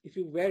 if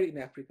you were in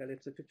Africa,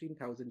 let's say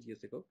 15,000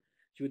 years ago,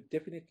 you would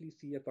definitely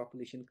see a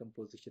population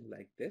composition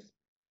like this.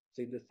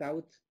 So in the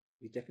south,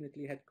 we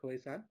definitely had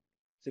Khoisan.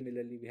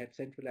 Similarly, we had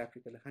Central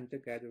African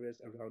hunter-gatherers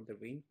around the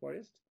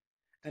rainforest.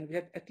 And we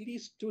had at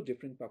least two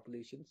different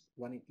populations,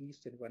 one in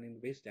East and one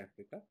in West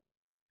Africa.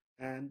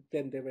 And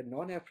then there were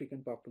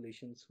non-African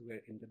populations who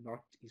were in the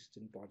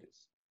northeastern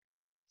borders.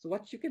 So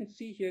what you can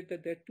see here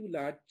that there are two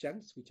large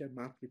chunks which are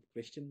marked with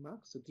question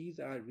marks. So these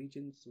are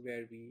regions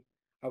where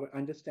our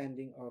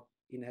understanding of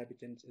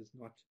inhabitants is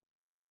not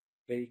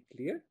very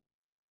clear.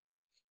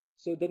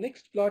 So the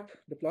next plot,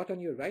 the plot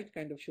on your right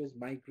kind of shows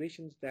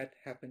migrations that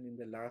happened in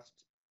the last,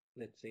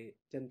 let's say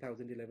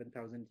 10,000,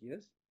 11,000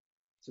 years.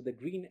 So the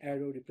green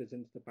arrow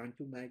represents the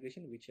Bantu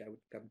migration, which I would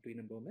come to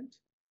in a moment.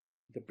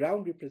 The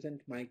brown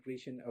represent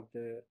migration of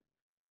the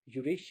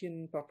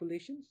Eurasian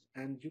populations,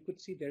 and you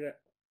could see there are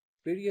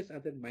various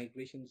other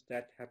migrations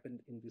that happened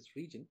in this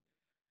region.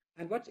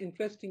 And what's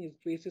interesting is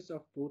traces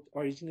of both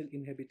original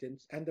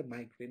inhabitants and the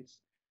migrants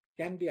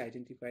can be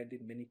identified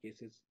in many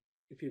cases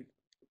if you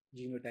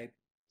genotype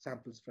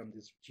samples from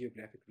these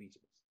geographic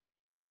regions.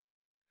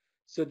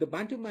 So the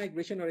Bantu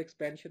migration or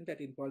expansion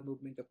that involved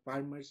movement of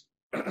farmers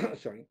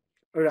sorry,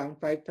 around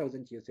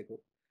 5,000 years ago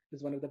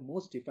is one of the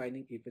most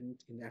defining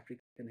events in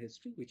African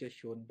history, which is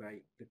shown by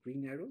the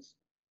green arrows.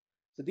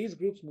 So these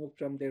groups moved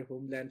from their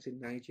homelands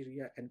in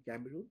Nigeria and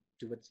Cameroon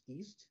towards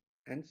east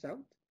and south,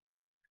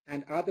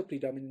 and are the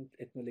predominant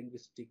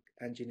ethno-linguistic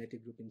and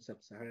genetic group in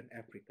sub-Saharan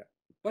Africa.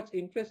 What's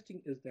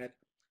interesting is that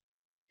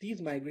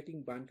these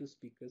migrating Bantu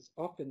speakers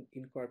often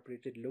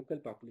incorporated local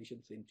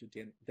populations into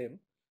them,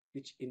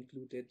 which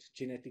included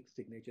genetic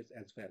signatures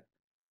as well.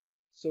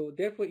 So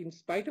therefore, in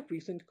spite of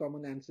recent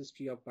common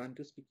ancestry of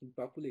Bantu-speaking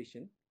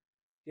population,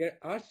 there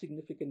are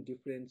significant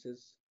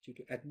differences due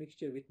to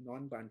admixture with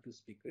non-Bantu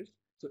speakers.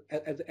 So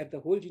at the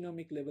whole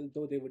genomic level,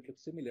 though they would look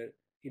similar,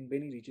 in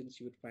many regions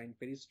you would find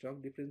very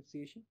strong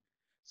differentiation.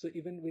 So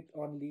even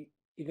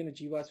a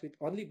GWAS with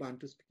only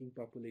Bantu-speaking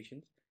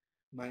populations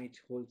might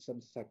hold some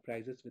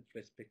surprises with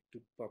respect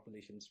to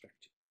population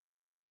structure.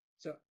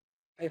 So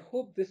I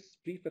hope this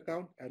brief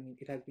account,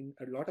 it has been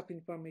a lot of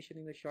information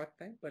in a short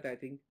time, but I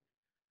think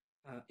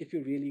if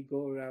you really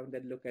go around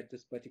and look at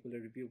this particular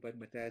review by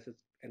Matthias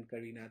and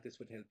Karina, this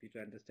would help you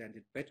to understand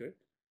it better.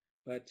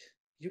 But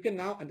you can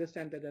now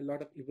understand that a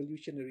lot of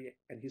evolutionary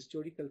and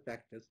historical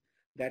factors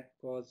that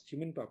cause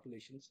human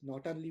populations,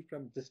 not only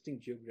from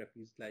distinct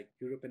geographies like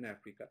Europe and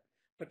Africa,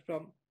 but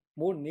from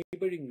more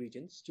neighboring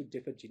regions to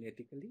differ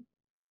genetically.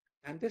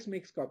 And this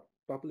makes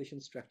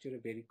population structure a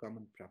very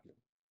common problem.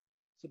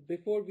 So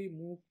before we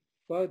move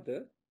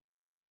further,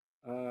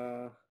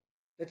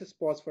 let us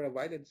pause for a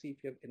while and see if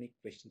you have any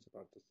questions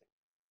about this.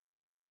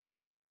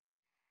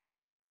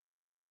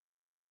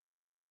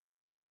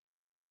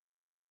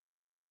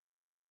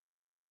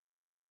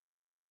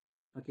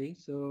 Okay,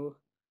 so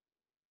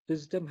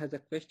Wisdom has a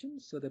question.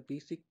 So the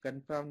basic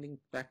confounding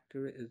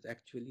factor is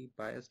actually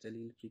biased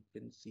allele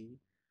frequency,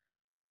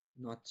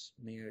 not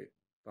mere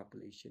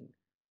population.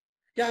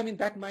 Yeah,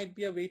 that might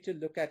be a way to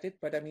look at it,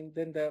 but then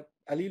the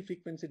allele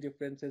frequency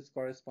differences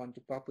correspond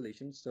to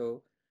population.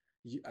 So,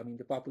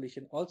 the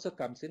population also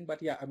comes in,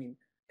 but yeah,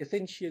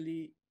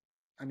 essentially,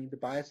 the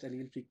biased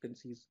allele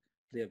frequencies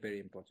play a very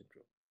important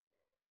role.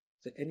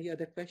 So any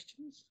other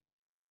questions?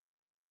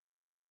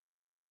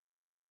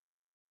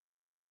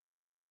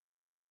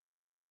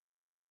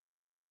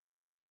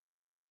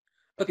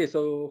 Okay,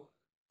 so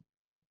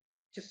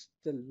just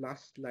the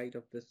last slide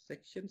of this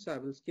section. So I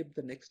will skip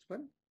the next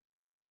one.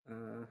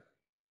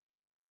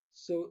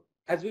 So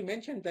as we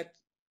mentioned that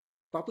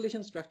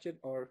population structure,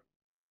 or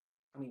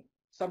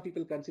some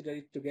people consider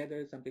it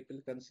together, some people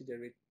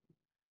consider it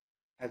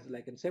as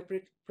like a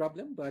separate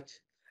problem, but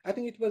I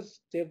think it was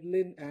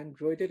Devlin and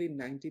Reuter in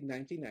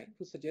 1999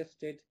 who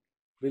suggested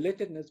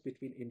relatedness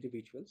between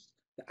individuals.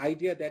 The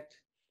idea that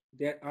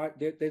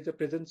there's a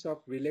presence of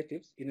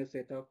relatives in a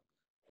set of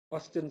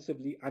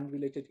ostensibly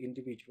unrelated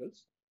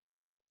individuals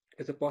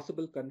is a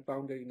possible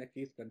confounder in a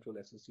case control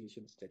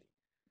association study.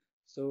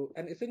 So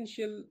an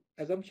essential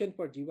assumption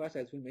for GWAS,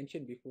 as we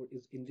mentioned before,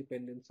 is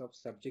independence of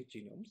subject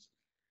genomes,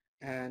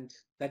 and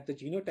that the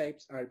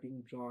genotypes are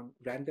being drawn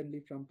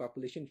randomly from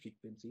population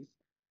frequencies.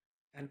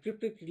 And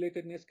cryptic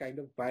relatedness kind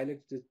of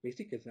violates this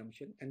basic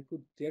assumption and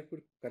could therefore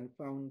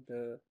confound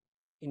the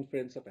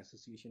inference of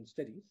association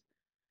studies.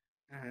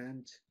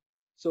 And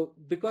so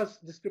because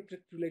this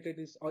cryptic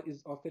relatedness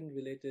is often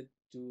related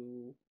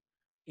to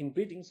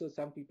inbreeding, so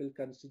some people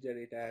consider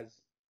it as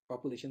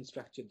population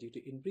structure due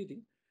to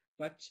inbreeding,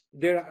 but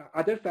there are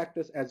other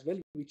factors as well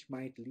which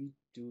might lead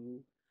to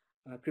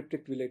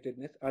cryptic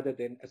relatedness other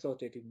than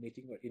associative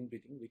mating or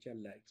inbreeding, which are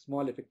like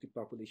small effective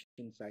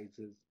population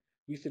sizes,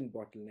 recent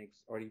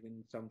bottlenecks, or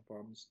even some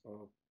forms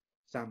of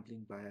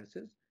sampling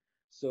biases.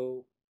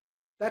 So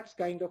that's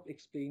kind of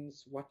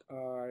explains what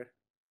are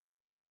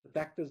the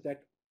factors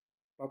that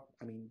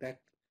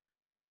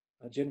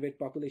generate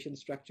population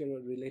structure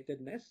or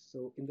relatedness.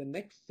 So in the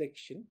next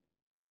section,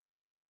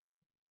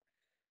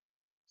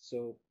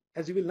 so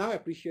As you will now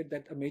appreciate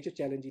that a major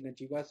challenge in a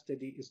GWAS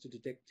study is to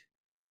detect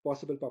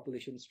possible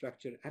population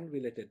structure and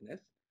relatedness.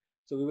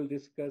 So we will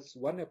discuss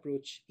one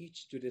approach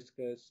each to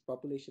discuss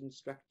population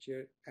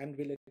structure and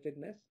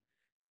relatedness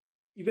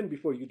even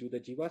before you do the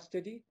GWAS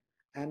study.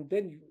 And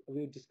then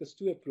we'll discuss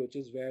two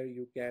approaches where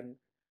you can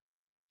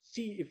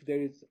see if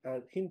there is a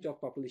hint of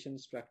population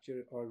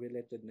structure or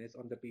relatedness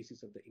on the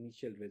basis of the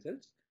initial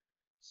results.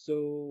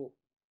 So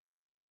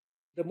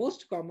the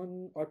most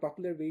common or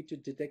popular way to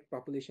detect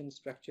population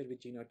structure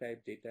with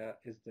genotype data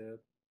is the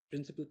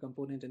principal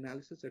component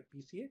analysis or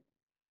PCA.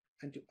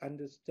 And to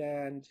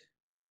understand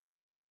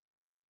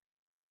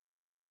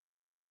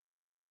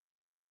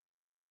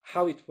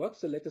how it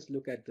works, so let us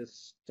look at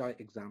this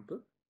example.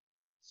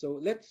 So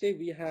let's say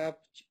we have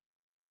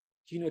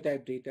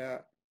genotype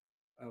data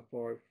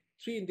for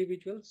three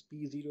individuals,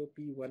 P0,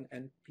 P1,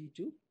 and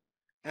P2.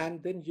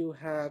 And then you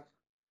have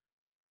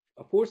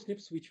four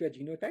SNPs which were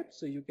genotyped.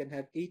 So you can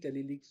have eight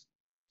allelic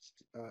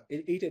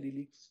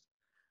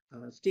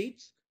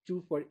states,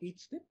 two for each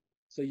SNP.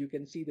 So you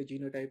can see the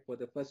genotype for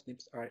the first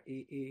SNPs are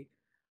AA,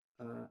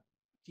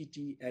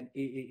 TT, and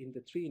AA in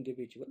the three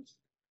individuals.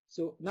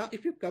 So now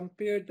if you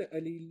compare the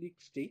allelic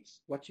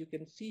states, what you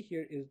can see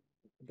here is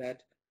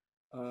that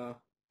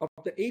of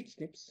the eight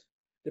SNPs,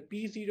 the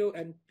P0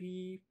 and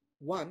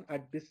P1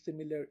 are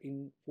dissimilar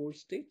in four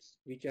states,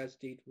 which are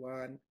state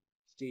 1,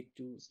 state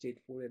 2, state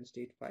 4, and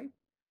state 5.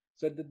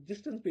 So the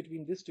distance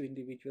between these two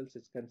individuals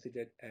is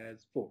considered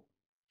as 4.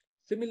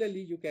 Similarly,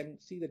 you can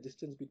see the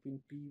distance between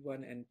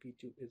P1 and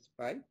P2 is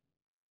 5,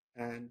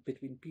 and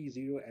between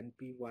P0 and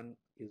P1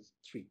 is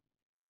 3.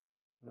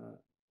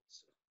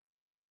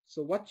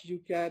 So what you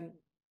can,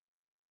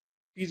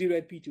 P0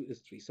 and P2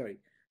 is 3, sorry.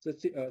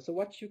 So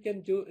what you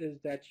can do is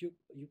that you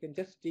can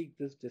just take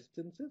these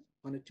distances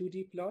on a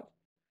 2D plot,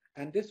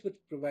 and this would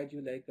provide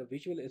you like a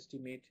visual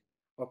estimate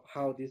of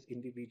how these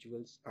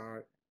individuals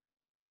are,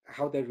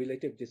 how the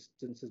relative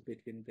distances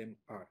between them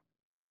are.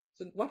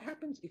 So what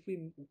happens if we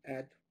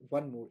add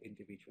one more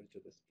individual to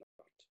this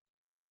plot?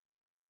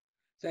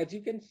 So as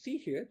you can see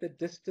here, the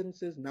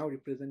distance is now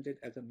represented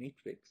as a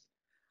matrix,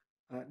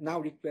 now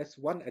requests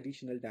one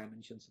additional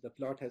dimension. So the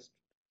plot has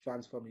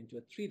transformed into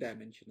a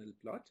three-dimensional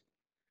plot.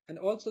 And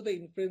also the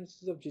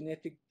inferences of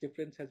genetic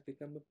difference has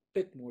become a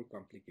bit more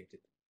complicated.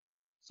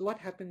 So what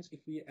happens if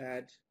we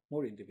add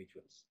more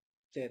individuals,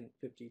 10,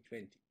 50,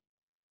 20?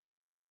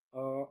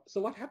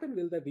 So what happened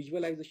will the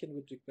visualization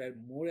would require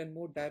more and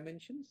more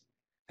dimensions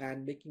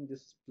and making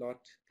this plot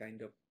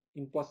kind of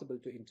impossible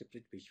to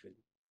interpret visually.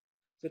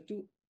 So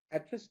to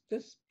address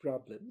these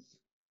problems,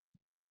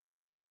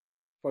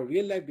 for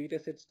real-life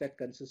datasets that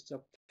consist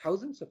of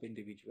thousands of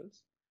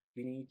individuals,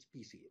 we need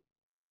PCA.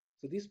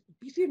 So this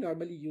PCA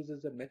normally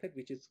uses a method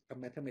which is a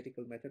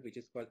mathematical method which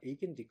is called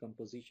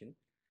eigendecomposition,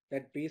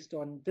 that based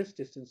on this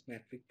distance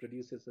metric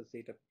produces a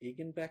set of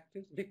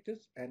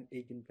eigenvectors and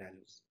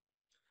eigenvalues.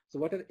 So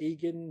what are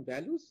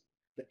eigenvalues?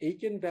 The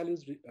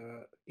eigenvalues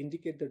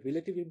indicate the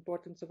relative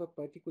importance of a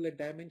particular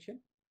dimension,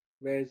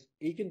 whereas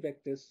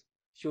eigenvectors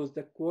shows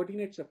the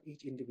coordinates of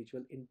each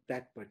individual in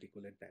that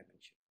particular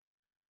dimension.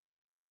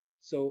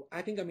 So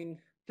I think,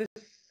 this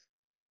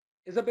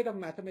is a bit of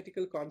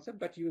mathematical concept,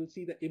 but you will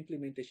see the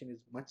implementation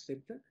is much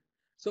simpler.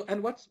 So,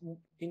 and what's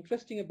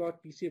interesting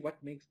about PCA, what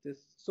makes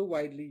this so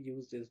widely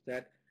used is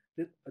that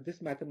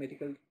this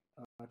mathematical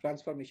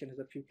transformation has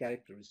a few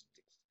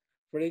characteristics.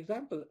 For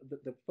example,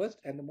 the first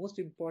and the most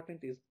important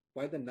is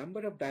while the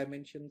number of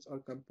dimensions or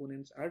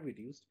components are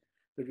reduced,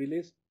 the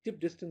relative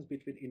distance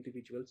between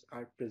individuals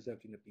are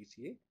preserved in a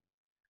PCA.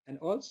 And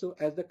also,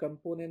 as the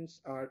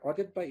components are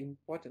ordered by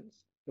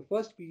importance, the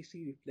first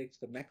PC reflects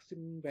the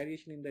maximum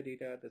variation in the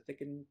data, the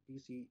second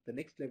PC, the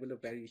next level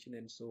of variation,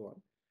 and so on.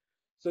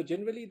 So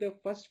generally, the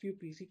first few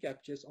PC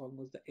captures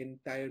almost the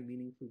entire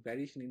meaningful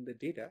variation in the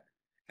data,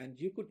 and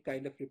you could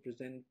kind of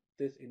represent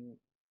this in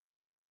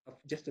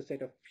just a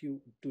set of few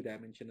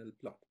two-dimensional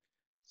plot.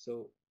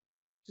 So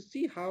to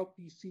see how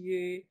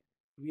PCA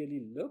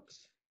really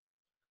looks,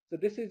 so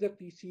this is a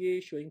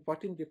PCA showing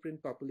 14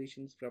 different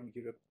populations from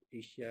Europe,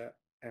 Asia,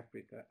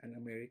 Africa, and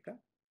America.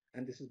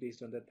 And this is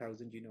based on the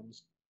 1,000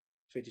 Genomes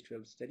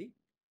 2012 study.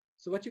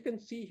 So what you can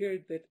see here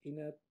is that in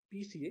a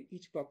PCA,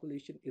 each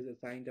population is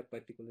assigned a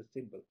particular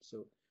symbol,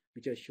 so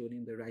which are shown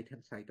in the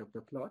right-hand side of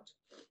the plot,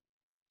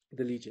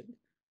 the legend.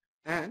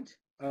 And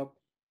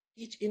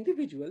each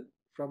individual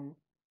from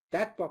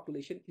that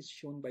population is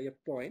shown by a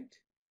point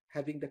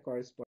having the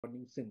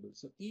corresponding symbol.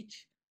 So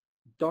each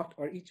dot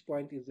or each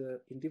point is an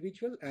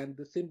individual, and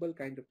the symbol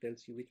kind of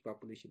tells you which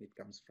population it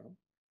comes from.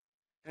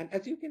 And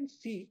as you can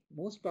see,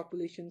 most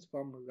populations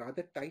form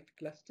rather tight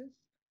clusters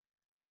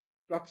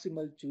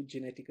proximal to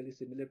genetically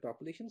similar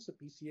populations. So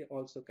PCA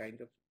also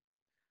kind of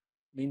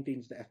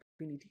maintains the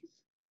affinities.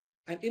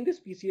 And in this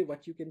PCA,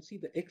 what you can see,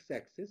 the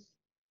x-axis,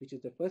 which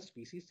is the first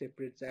PC,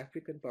 separates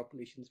African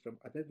populations from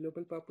other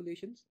global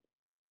populations,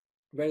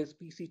 whereas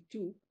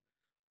PC2,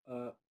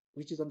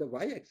 which is on the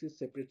y-axis,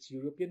 separates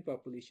European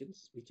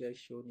populations, which are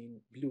shown in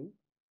blue,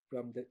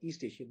 from the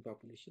East Asian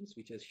populations,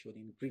 which are shown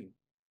in green.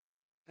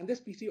 And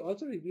this PC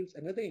also reveals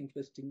another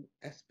interesting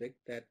aspect,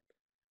 that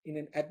in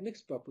an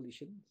admixed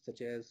population,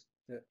 such as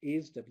the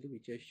ASW,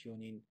 which is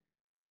shown in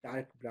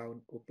dark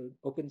brown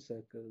open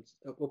circles,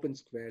 open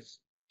squares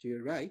to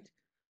your right,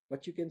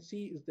 what you can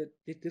see is that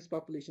these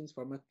populations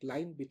form a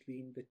climb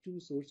between the two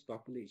source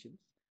populations,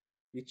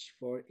 which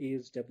for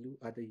ASW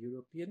are the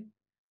European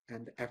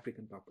and the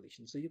African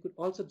population. So you could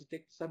also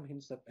detect some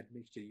hints of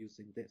admixture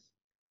using this.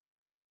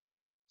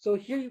 So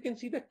here you can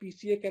see that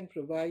PCA can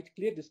provide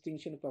clear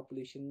distinction of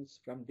populations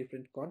from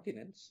different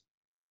continents,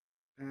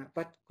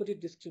 but could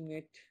it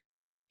discriminate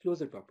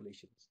closer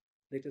populations?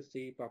 Let us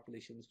say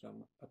populations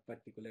from a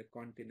particular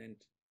continent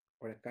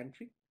or a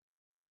country.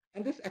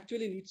 And this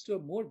actually leads to a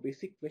more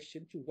basic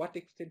question: to what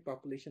extent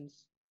population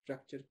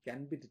structure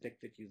can be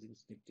detected using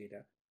SNP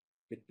data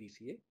with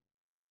PCA?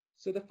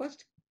 So the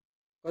first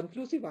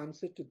conclusive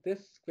answer to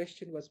this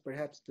question was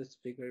perhaps this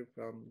figure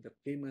from the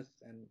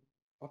famous and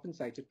often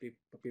cited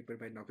paper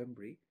by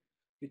November,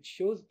 which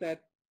shows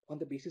that on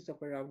the basis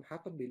of around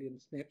 500,000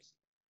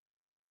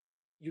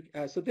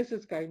 SNPs, so this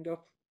is kind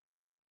of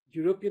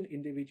European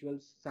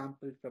individuals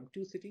sampled from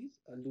two cities,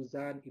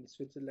 Lausanne in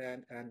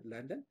Switzerland and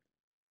London.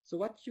 So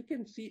what you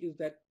can see is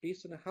that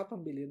based on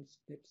 500,000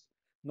 SNPs,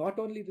 not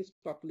only this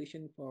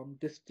population form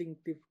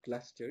distinctive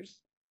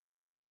clusters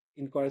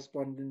in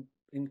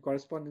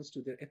correspondence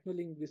to their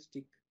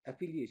ethno-linguistic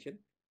affiliation,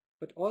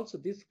 but also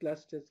these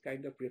clusters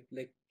kind of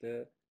reflect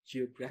the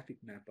geographic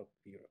map of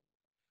Europe.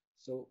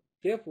 So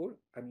therefore,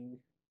 I mean,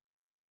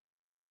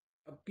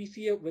 a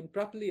PCA, when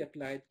properly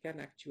applied, can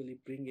actually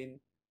bring in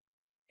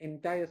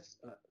entire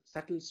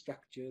subtle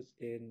structures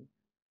in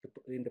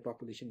the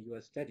population you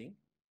are studying.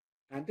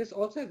 And this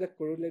also as a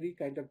corollary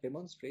kind of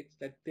demonstrates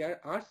that there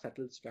are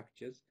subtle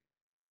structures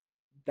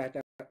that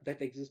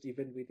exist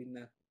even within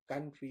a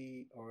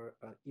country or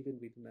even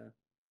within a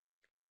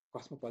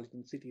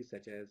cosmopolitan city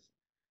such as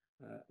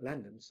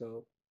London.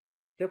 So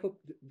therefore,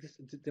 this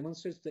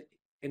demonstrates the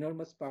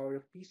enormous power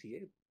of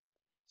PCA.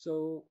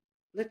 So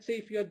let's say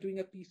if you are doing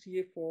a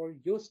PCA for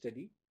your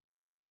study,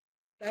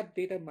 that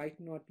data might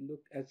not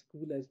look as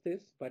cool as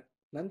this, but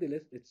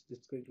nonetheless, it's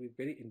going to be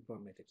very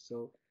informative.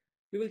 So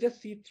we will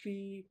just see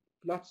three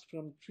plots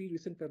from three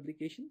recent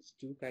publications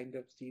to kind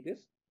of see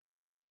this.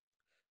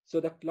 So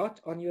the plot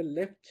on your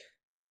left,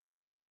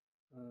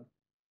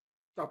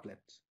 top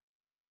left,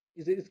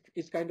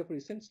 is kind of a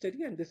recent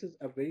study, and this is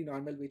a very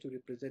normal way to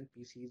represent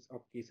PCs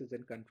of cases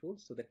and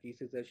controls. So the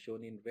cases are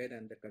shown in red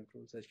and the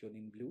controls are shown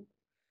in blue.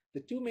 The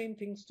two main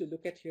things to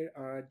look at here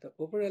are the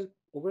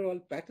overall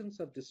patterns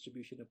of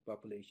distribution of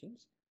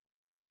populations.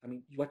 I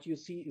mean, what you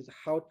see is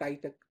how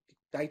tight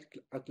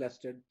a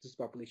cluster these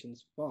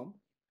populations form,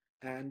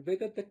 and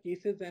whether the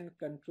cases and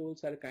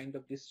controls are kind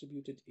of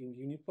distributed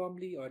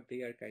uniformly or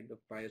they are kind of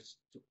biased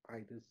to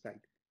either side.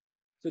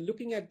 So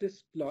looking at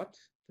this plot,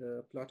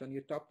 the plot on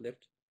your top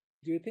left,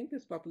 do you think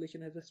this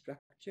population has a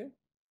structure?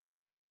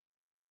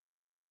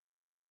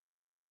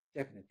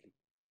 Definitely.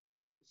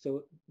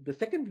 So the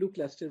second blue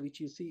cluster, which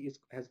you see,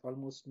 has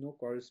almost no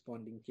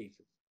corresponding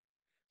cases.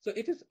 So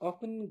it is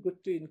often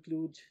good to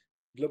include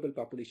global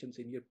populations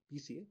in your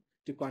PCA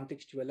to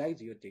contextualize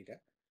your data.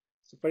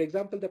 So for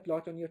example, the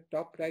plot on your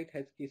top right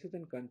has cases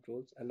and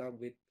controls along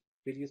with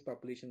various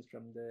populations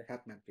from the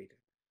HapMap data.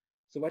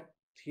 So what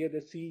here the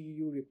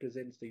CEU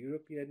represents the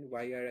European,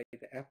 YRI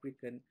the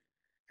African,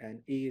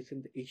 and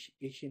ASN the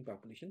Asian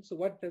population. So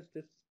what does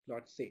this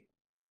plot say?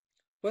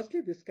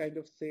 Firstly, this kind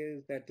of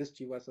says that this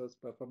GWAS was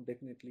performed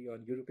definitely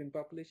on European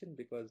population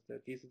because the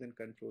cases and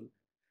control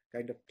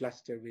kind of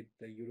cluster with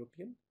the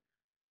European.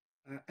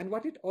 And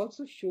what it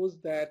also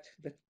shows that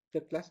the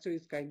cluster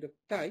is kind of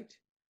tight,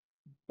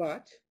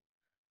 but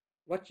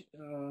what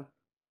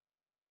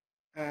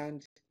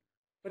and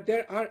but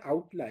there are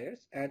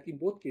outliers, and in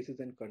both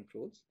cases and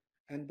controls,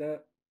 and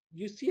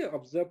you see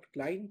observed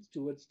lines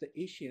towards the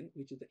Asian,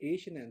 which is the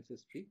Asian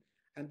ancestry,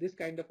 and this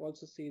kind of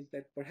also says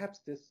that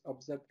perhaps this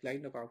observed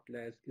line of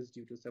outliers is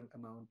due to some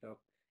amount of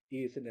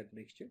ASN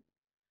admixture.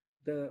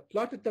 The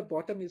plot at the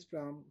bottom is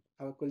from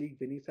our colleague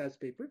Venisa's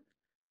paper.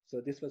 So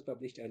this was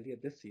published earlier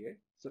this year.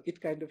 So it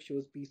kind of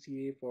shows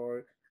PCA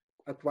for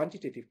a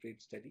quantitative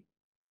trait study.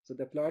 So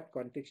the plot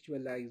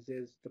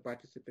contextualizes the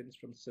participants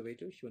from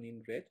Soweto, shown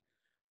in red,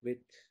 with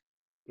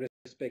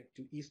respect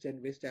to East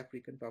and West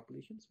African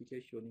populations, which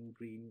are shown in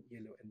green,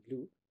 yellow, and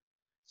blue.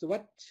 So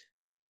what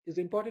is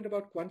important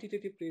about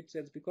quantitative trait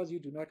sets, because you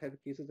do not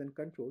have cases and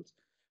controls,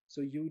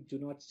 so you do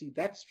not see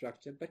that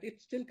structure, but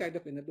it still kind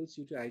of enables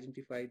you to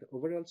identify the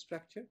overall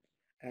structure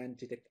and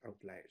detect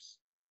outliers.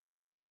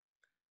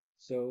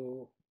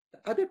 So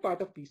the other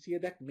part of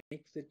PCA that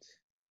makes it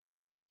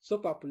so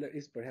popular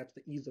is perhaps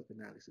the ease of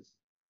analysis.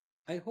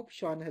 I hope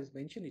Sean has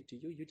mentioned it to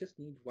you. You just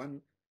need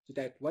to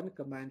type one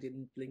command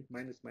in blink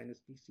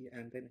 --PCA,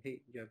 and then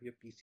hey, you have your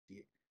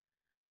PCA.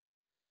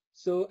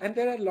 So, and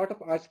there are a lot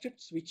of R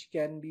scripts which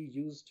can be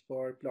used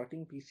for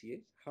plotting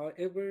PCAs.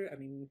 However, I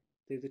mean,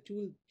 there's a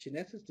tool,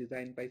 Genesis,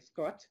 designed by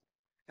Scott,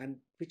 and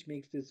which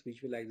makes this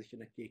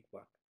visualization a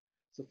cakewalk.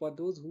 So for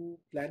those who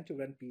plan to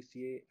run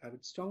PCA, I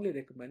would strongly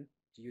recommend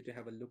you to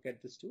have a look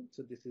at this tool.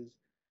 So this is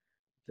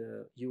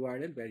the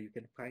URL where you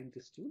can find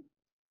this tool.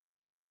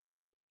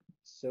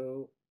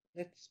 So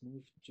let's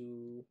move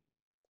to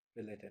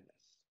relatedness.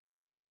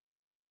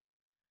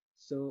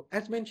 So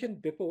as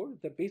mentioned before,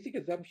 the basic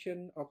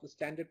assumption of a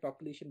standard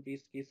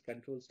population-based case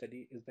control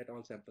study is that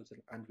all samples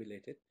are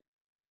unrelated.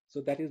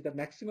 So that is the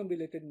maximum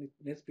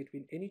relatedness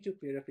between any two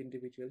pair of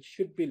individuals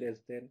should be less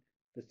than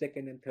the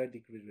second and third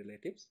degree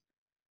relatives.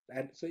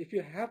 And so if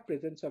you have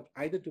presence of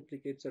either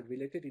duplicates or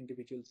related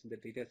individuals in the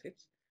data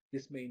sets,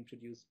 this may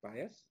introduce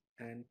bias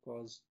and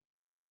cause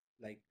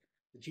like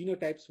the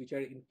genotypes which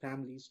are in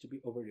families to be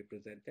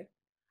overrepresented.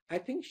 I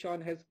think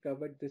Sean has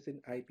covered this in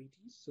IPT,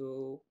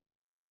 so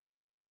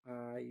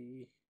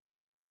I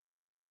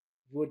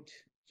would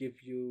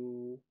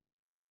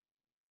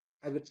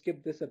I would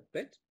skip this a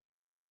bit.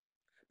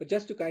 But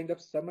just to kind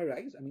of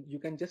summarize, I mean, you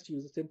can just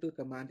use a simple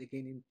command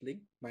again in Blink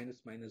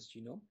 ----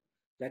 genome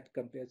that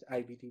compares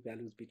IBT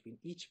values between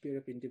each pair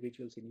of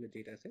individuals in your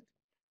dataset.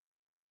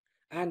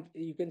 And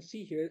you can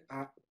see here,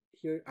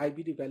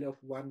 IBD value of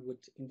 1 would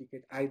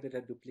indicate either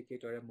a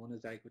duplicate or a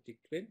monozygotic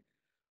twin.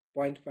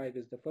 0.5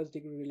 is the first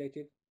degree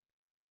relative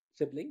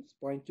siblings,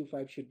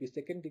 0.25 should be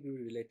second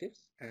degree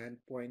relatives, and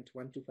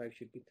 0.125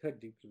 should be third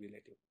degree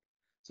relative.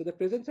 So the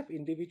presence of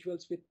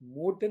individuals with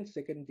more than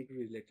second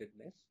degree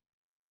relatedness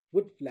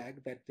would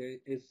flag that there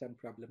is some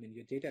problem in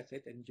your data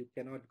set and you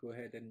cannot go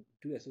ahead and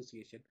do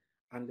association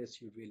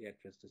unless you really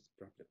address this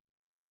problem.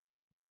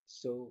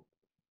 So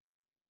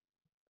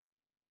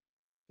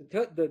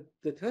the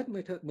third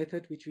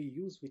method which we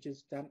use, which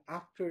is done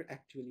after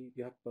actually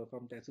you have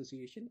performed the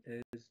association,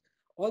 is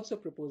also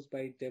proposed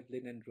by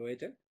Devlin and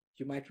Roeder.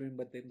 You might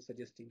remember them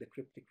suggesting the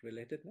cryptic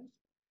relatedness.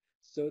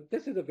 So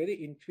this is a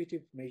very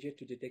intuitive measure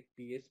to detect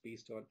PS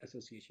based on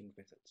association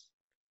results.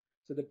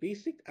 So the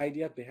basic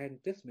idea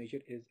behind this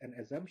measure is an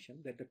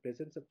assumption that the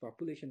presence of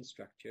population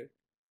structure,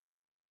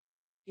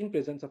 in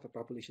presence of a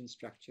population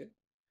structure,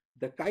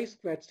 the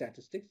chi-squared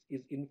statistics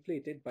is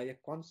inflated by a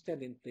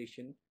constant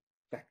inflation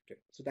factor.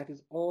 So that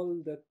is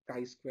all the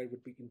chi-square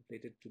would be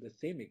inflated to the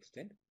same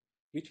extent,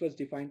 which was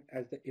defined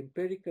as the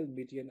empirical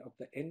median of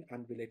the n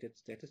unrelated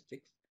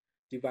statistics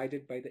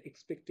divided by the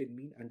expected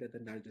mean under the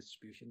null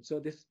distribution. So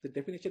the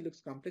definition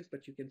looks complex,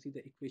 but you can see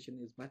the equation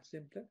is much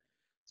simpler.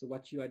 So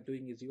what you are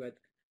doing is you are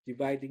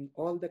dividing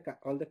all the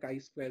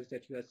chi-squares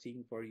that you are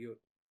seeing for your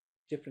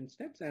different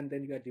steps, and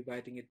then you are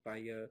dividing it by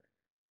a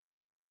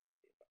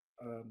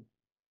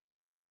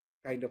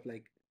kind of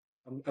like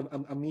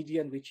a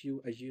median which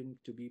you assume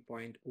to be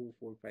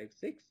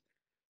 0.0456.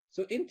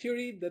 So in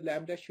theory, the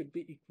lambda should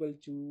be equal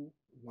to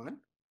 1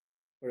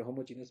 for a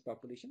homogeneous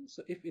population.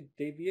 So if it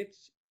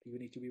deviates, you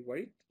need to be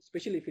worried,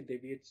 especially if it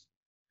deviates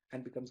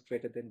and becomes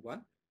greater than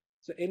 1.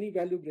 So any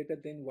value greater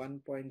than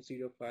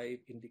 1.05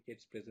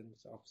 indicates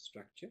presence of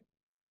structure.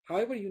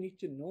 However, you need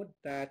to note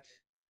that,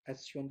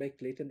 as shown by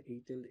Clayton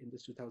et al. In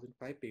this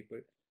 2005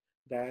 paper,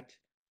 that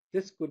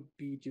this could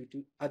be due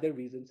to other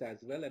reasons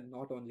as well, and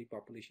not only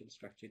population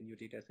structure in your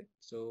dataset.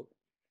 So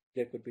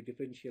there could be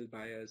differential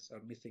bias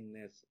or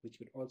missingness, which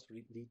would also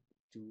lead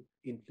to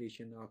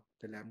inflation of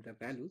the lambda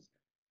values.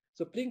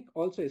 So Plink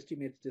also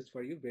estimates this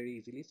for you very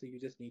easily. So you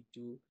just need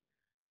to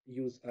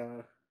use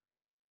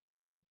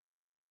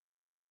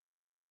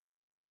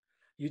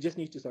you just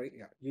need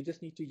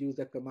to use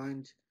a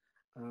command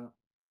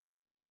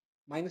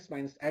minus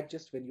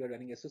adjust when you are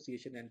running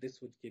association, and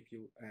this would give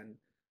you an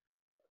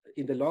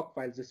in the log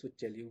files, this would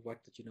tell you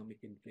what the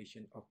genomic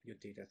inflation of your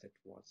data set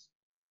was.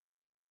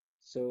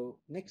 So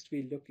next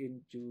we look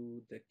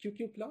into the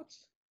QQ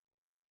plots.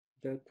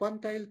 The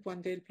quantile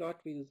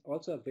plot is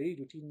also a very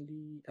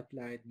routinely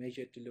applied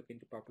measure to look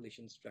into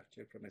population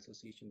structure from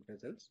association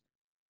results.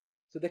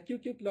 So the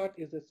QQ plot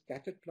is a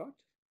scattered plot.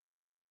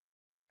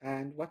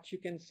 And what you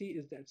can see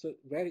is that, so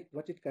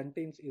what it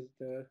contains is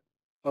the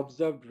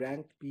observed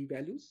ranked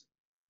p-values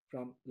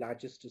from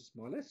largest to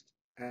smallest.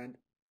 And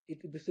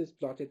this is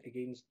plotted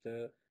against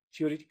the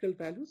theoretical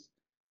values,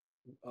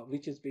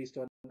 which is based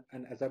on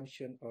an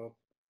assumption of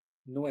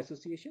no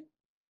association.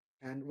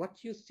 And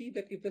what you see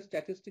that if the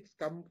statistics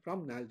come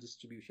from null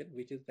distribution,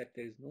 which is that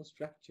there is no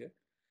structure,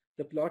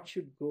 the plot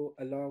should go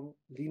along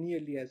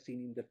linearly as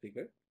seen in the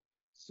figure.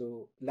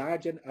 So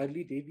large and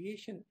early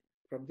deviation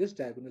from this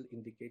diagonal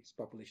indicates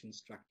population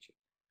structure.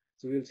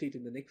 So we'll see it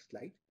in the next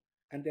slide.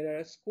 And there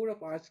are a score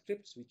of R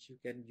scripts which you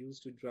can use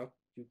to draw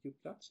QQ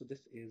plots. So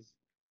this is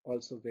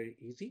also very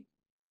easy.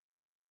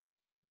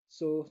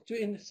 So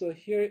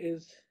here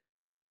is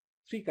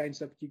 3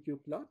 kinds of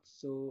QQ plots.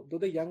 So though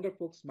the younger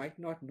folks might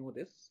not know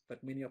this,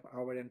 but many of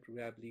our and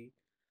probably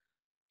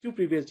 2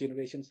 previous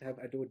generations have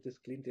adored this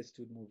Clint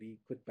Eastwood movie,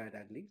 Good, Bad,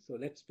 Ugly. So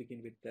let's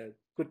begin with the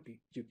good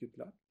QQ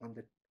plot on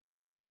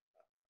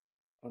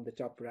the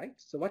top right.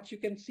 So what you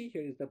can see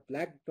here is the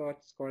black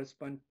dots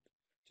corresponding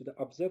to the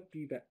observed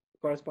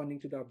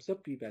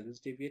p-values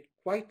deviate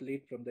quite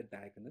late from the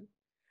diagonal,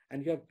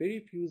 and you have very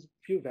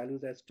few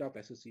values as top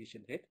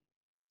association hit.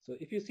 So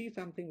if you see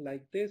something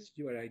like this,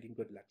 you are riding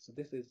good luck. So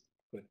this is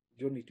good.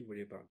 You don't need to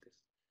worry about this.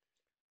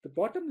 The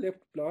bottom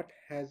left plot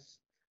has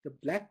the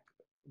black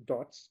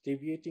dots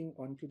deviating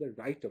onto the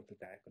right of the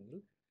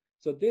diagonal.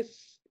 So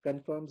this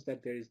confirms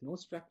that there is no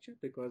structure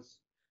because,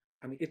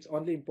 I mean, it's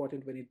only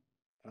important when it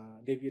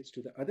deviates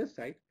to the other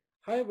side.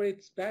 However,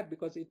 it's bad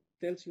because it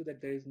tells you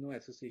that there is no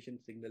association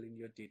signal in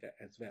your data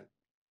as well.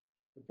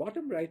 The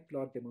bottom right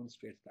plot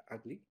demonstrates the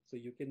ugly. So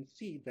you can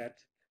see that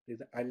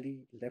there's an early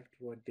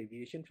leftward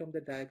deviation from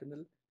the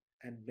diagonal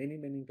and many,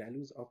 many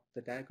values of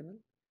the diagonal.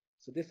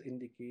 So this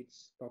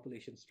indicates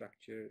population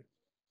structure,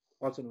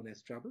 also known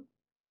as trouble.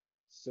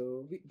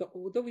 So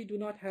although we do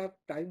not have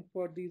time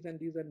for these and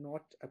these are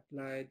not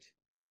applied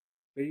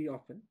very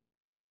often,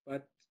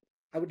 but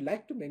I would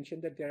like to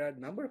mention that there are a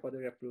number of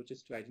other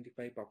approaches to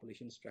identify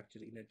population structure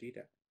in a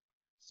data.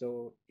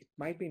 So it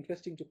might be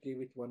interesting to play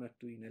with one or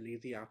two in a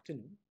lazy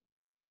afternoon.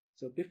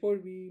 So before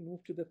we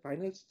move to the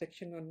final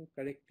section on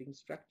correcting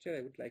structure,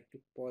 I would like to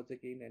pause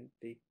again and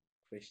take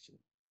questions.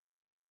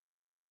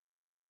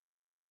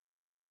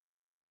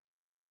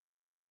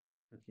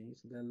 Okay,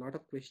 so there are a lot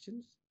of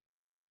questions.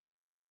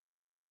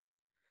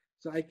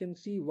 So I can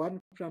see one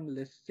from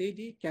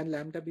Lesedi, can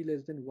lambda be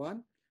less than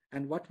 1?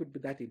 And what would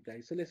that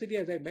imply? So Lesedi,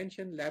 as I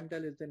mentioned, lambda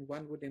less than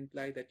 1 would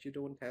imply that you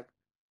don't have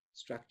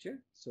structure.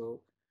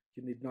 So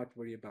you need not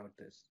worry about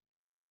this.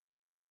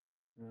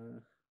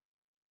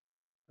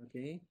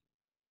 Okay.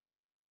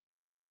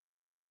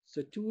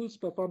 So tools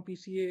perform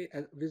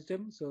PCA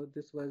wisdom. So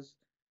this was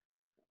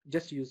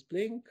just use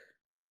blink.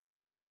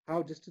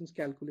 How distance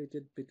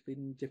calculated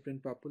between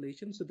different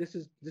populations. So this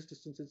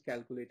distance is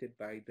calculated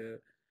by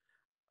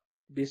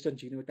based on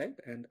genotype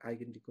and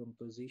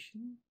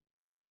eigendecomposition.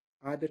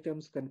 Are the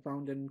terms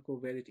confound and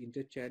covariate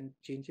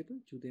interchangeable?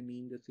 Do they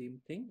mean the same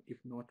thing? If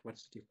not,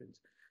 what's the difference?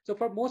 So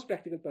for most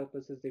practical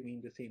purposes, they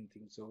mean the same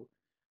thing. So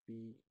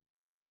we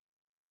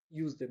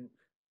use them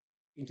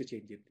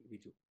interchangeably. We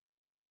do.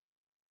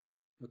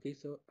 Okay,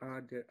 so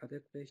are there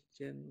other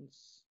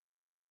questions?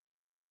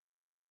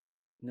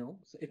 No.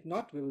 So if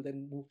not, we will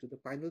then move to the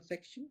final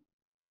section,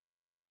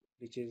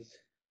 which is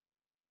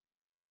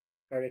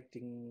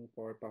correcting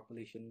for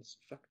population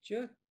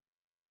structure.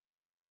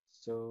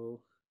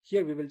 So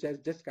here we will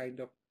just kind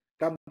of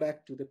come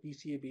back to the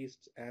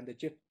PCA-based and the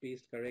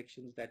GIF-based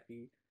corrections that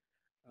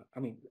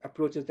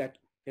approaches that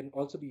can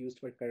also be used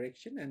for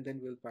correction. And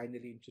then we'll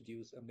finally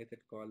introduce a method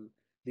called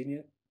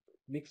linear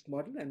mixed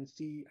model and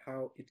see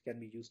how it can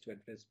be used to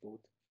address both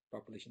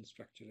population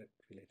structure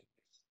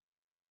relatedness.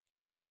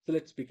 So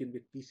let's begin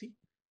with PC.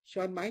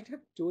 Sean might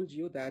have told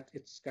you that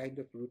it's kind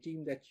of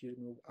routine that you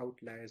remove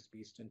outliers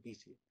based on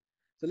PCA.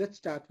 So let's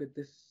start with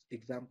this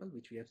example,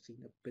 which we have seen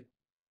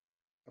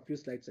a few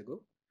slides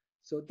ago.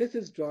 So this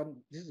is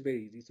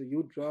very easy. So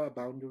you draw a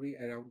boundary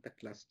around the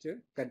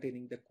cluster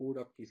containing the code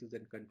of cases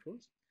and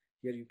controls.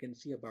 Here you can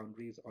see a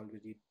boundary is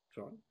already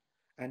drawn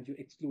and you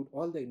exclude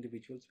all the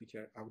individuals which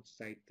are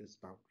outside this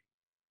boundary.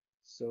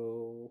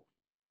 So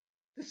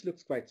this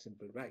looks quite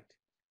simple, right?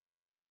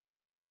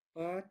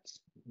 But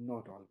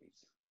not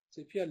always.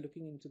 So if you are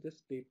looking into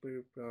this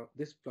paper,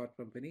 this plot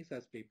from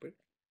Vanessa's paper,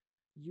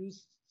 you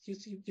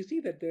see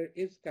that there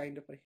is kind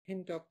of a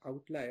hint of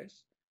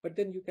outliers, but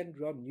then you can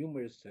draw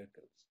numerous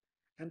circles.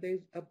 And there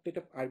is a bit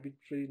of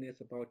arbitrariness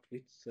about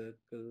which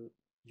circle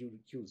you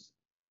use.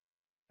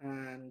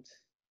 And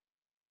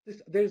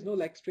there is no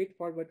like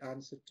straightforward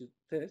answer to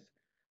this,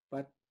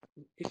 but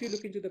if you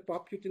look into the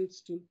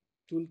poputils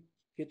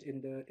toolkit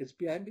in the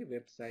SBIMB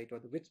website or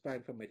the WITS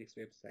bioinformatics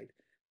website,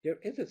 there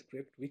is a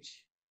script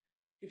which,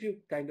 if you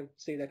kind of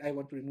say that I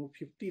want to remove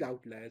 50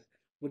 outliers,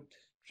 would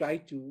try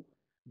to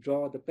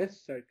draw the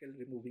best circle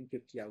removing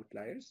 50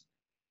 outliers.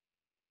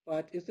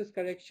 But is this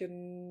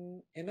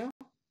correction enough?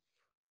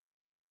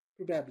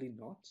 Probably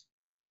not.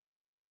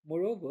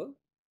 Moreover,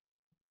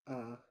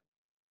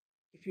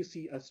 if you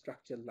see a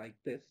structure like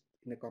this,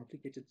 in a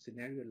complicated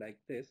scenario like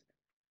this,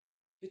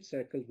 which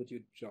circle would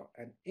you draw?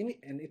 And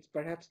it's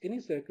perhaps any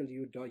circle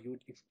you draw, you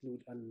would exclude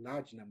a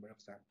large number of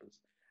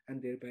samples,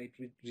 and thereby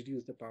it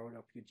reduce the power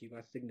of your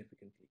GWAS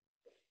significantly.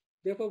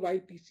 Therefore, while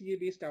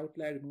PCA-based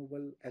outlier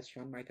removal, as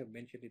Sean might have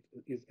mentioned,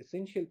 it is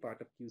essential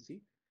part of QC,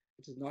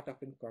 it is not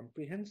often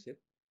comprehensive,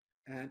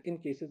 and in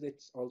cases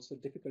it's also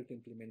difficult to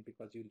implement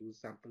because you lose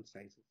sample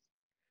sizes.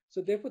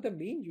 So therefore, the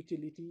main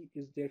utility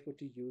is therefore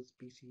to use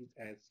PCs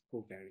as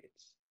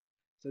covariates.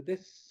 So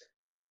this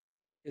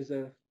is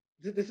a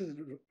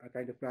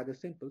kind of rather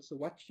simple. So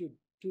what you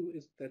do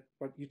is that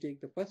you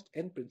take the first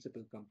n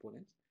principal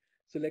components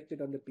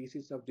selected on the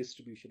basis of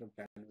distribution of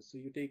values. So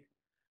you take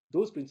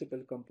those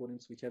principal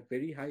components which have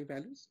very high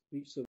values.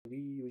 So we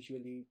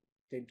usually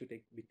tend to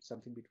take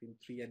something between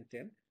 3 and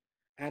 10,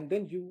 and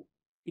then you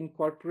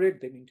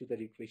incorporate them into the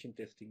regression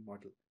testing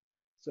model.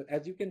 So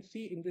as you can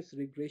see in this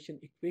regression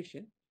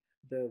equation,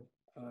 the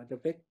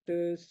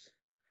vectors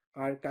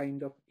are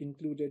kind of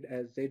included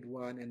as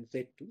Z1 and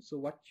Z2. So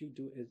what you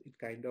do is it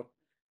kind of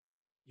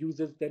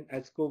uses them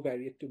as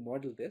covariate to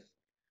model this.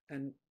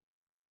 And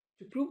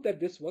to prove that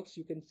this works,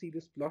 you can see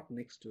this plot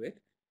next to it.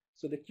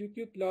 So the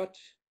QQ plot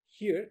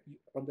here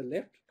on the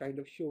left kind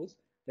of shows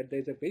that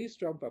there's a very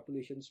strong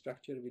population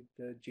structure with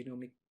the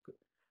genomic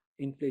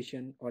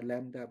inflation or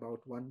lambda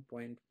about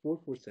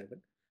 1.447.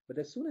 But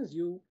as soon as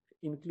you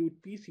include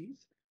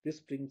PCs, this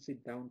brings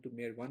it down to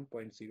mere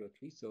 1.03.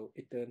 So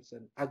it turns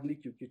an ugly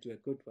QQ to a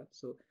good one.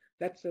 So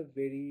that's a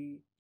very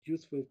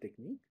useful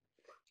technique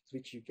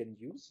which you can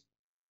use.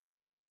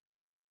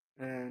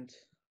 And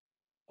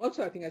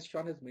also, I think as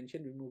Sean has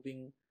mentioned,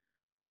 removing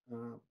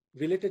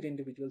related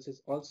individuals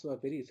is also a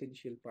very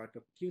essential part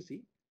of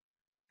QC.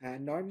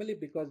 And normally,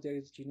 because there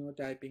is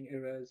genotyping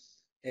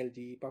errors,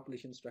 LD,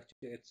 population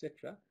structure,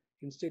 etc.,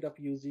 instead of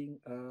using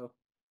a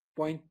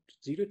 0.0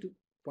 to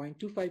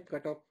 0.25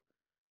 cutoff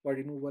for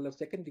removal of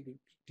second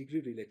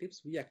degree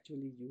relatives, we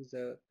actually use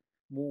a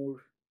more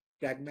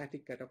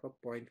pragmatic cutoff of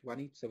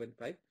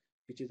 0.1875,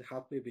 which is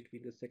halfway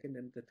between the second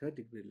and the third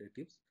degree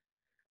relatives.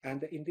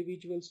 And the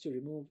individuals to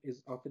remove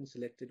is often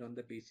selected on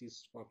the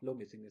basis of low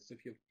missingness. So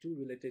if you have two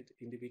related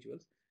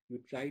individuals, you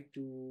try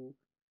to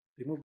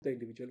remove the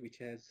individual which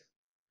has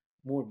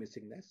more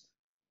missingness.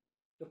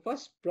 The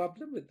first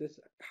problem with this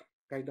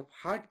kind of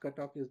hard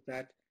cutoff is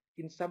that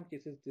in some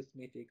cases this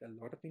may take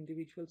a lot of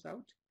individuals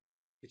out,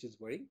 which is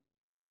worrying.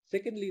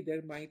 Secondly,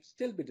 there might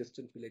still be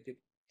distant relatives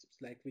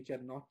like which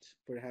are not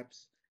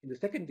perhaps in the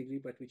second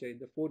degree but which are in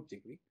the fourth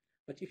degree.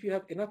 But if you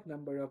have enough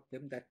number of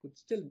them, that could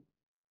still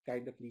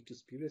kind of lead to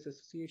spurious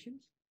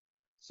associations.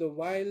 So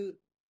while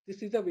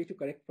this is a way to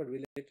correct for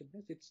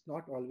relatedness, it's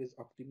not always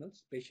optimal,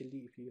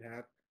 especially if you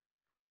have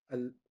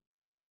a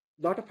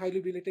lot of highly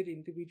related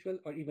individual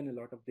or even a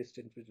lot of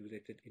distantly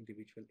related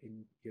individual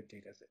in your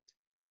data set.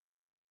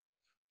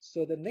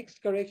 So the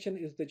next correction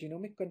is the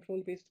genomic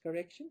control based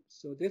correction.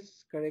 So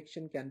this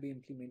correction can be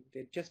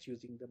implemented just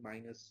using the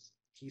minus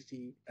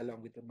GC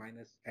along with the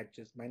minus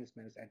adjust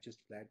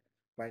flag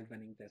while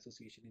running the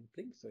association in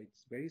Plink. So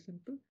it's very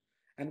simple.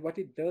 And what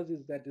it does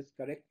is that this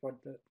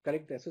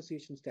correct the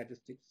association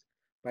statistics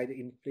by the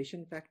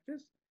inflation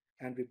factors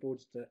and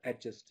reports the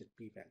adjusted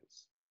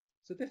p-values.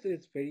 So this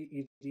is very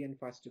easy and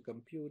fast to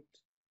compute.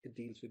 It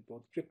deals with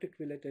both cryptic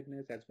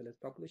relatedness as well as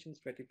population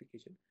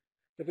stratification.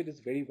 So it is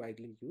very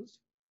widely used.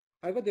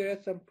 However, there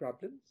are some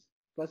problems.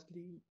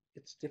 Firstly,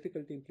 it's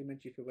difficult to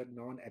implement if you have a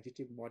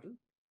non-additive model.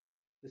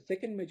 The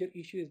second major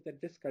issue is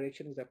that this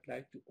correction is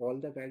applied to all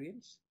the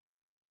variants.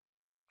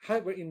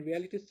 However, in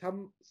reality,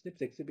 some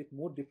SNPs exhibit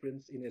more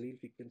difference in allele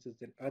frequencies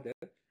than others,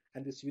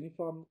 and this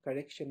uniform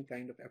correction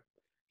kind of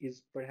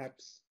is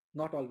perhaps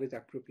not always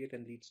appropriate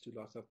and leads to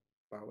loss of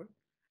power.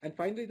 And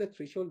finally, the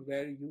threshold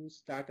where you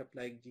start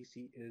applying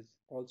GC is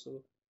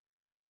also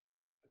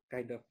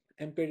kind of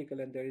empirical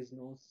and there is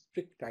no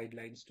strict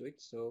guidelines to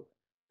it. So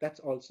that's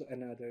also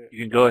another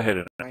You can go ahead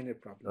and minor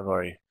problem. don't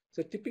worry.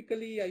 So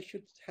typically I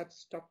should have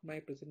stopped my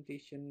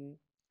presentation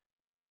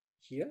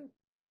here,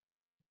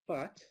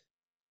 but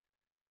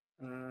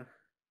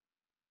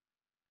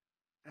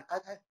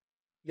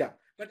yeah,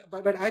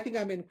 but I think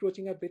I'm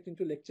encroaching a bit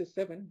into lecture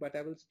 7, but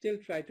I will still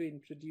try to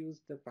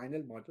introduce the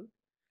final model,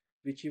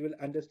 which you will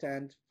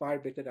understand far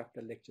better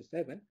after lecture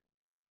 7.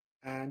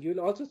 And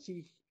you'll also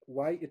see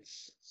why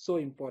it's so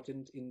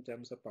important in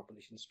terms of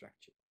population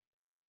structure.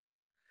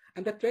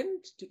 And the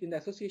trend in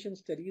association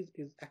studies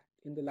is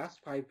in the last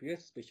 5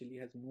 years especially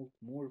has moved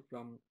more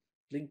from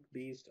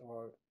link-based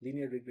or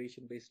linear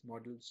regression-based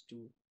models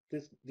to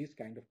these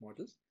kind of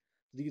models.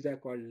 These are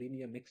called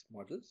linear mixed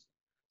models.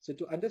 So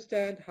to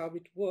understand how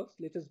it works,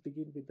 let us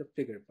begin with the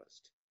figure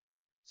first.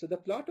 So the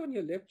plot on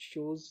your left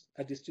shows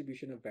a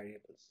distribution of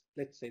variables.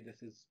 Let's say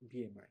this is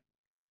BMI.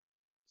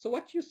 So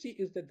what you see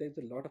is that there's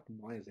a lot of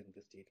noise in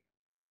this data.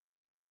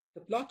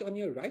 The plot on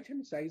your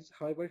right-hand side,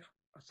 however,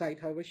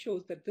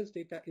 shows that this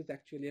data is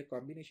actually a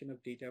combination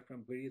of data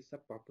from various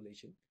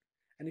subpopulations.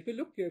 And if you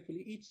look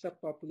carefully, each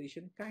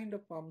subpopulation kind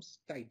of forms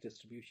tight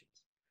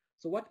distributions.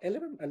 So what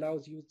LMM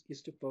allows you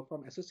is to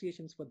perform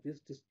associations for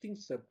these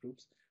distinct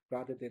subgroups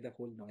rather than the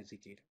whole noisy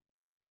data.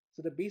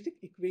 So the basic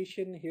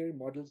equation here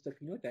models the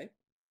phenotype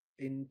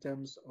in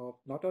terms of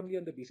not only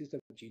on the basis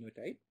of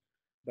genotype,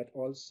 but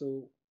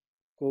also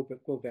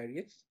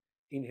covariates,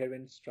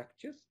 inherent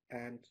structures,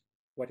 and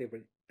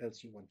whatever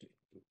else you want to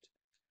include.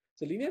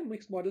 So linear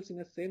mixed models in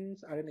a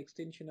sense are an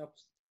extension of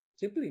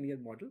simple linear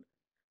model,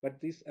 but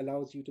this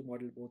allows you to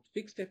model both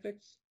fixed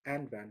effects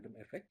and random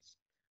effects.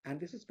 And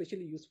this is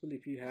especially useful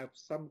if you have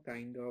some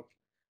kind of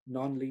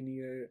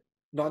non-linear,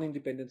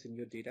 non-independence in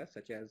your data,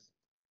 such as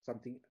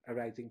something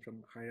arising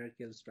from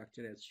hierarchical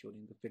structure as shown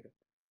in the figure.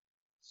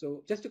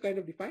 So just to kind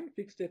of define,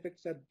 fixed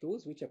effects are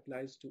those which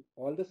applies to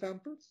all the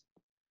samples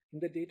in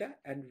the data,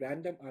 and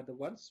random are the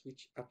ones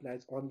which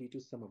applies only to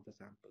some of the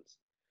samples.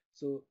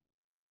 So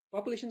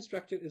population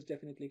structure is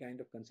definitely kind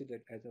of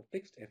considered as a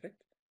fixed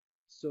effect.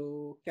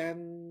 So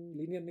can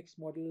linear mixed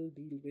model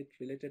deal with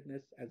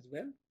relatedness as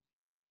well?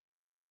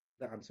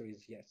 The answer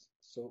is yes.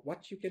 So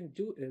what you can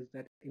do is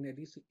that in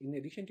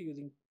addition to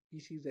using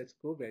PCs as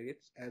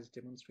covariates as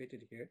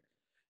demonstrated here,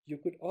 you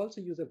could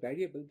also use a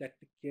variable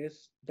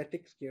that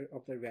takes care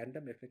of the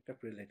random effect of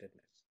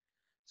relatedness.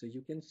 So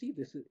you can see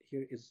this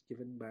here is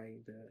given by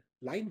the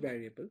line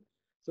variable.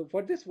 So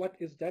for this, what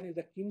is done is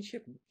a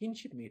kinship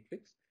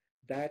matrix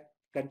that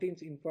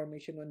contains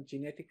information on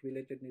genetic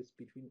relatedness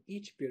between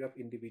each pair of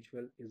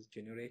individual is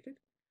generated,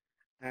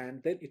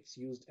 and then it's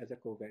used as a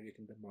covariate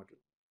in the model.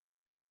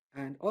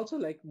 And also,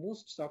 like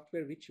most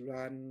software which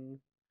run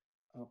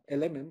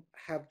LMM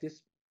have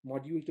this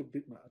module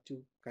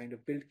to kind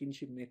of build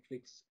kinship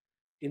matrix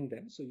in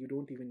them. So you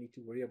don't even need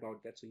to worry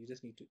about that. So you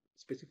just need to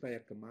specify a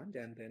command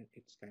and then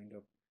it's kind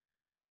of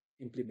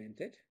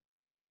implemented.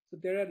 So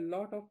there are a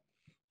lot of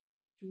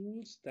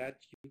tools that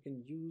you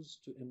can use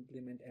to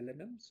implement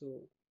LMM.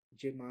 So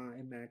GEMA,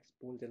 Emacs,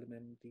 Bold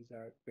LMM, these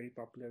are very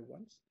popular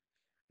ones.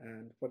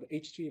 And for the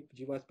H3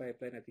 GWAS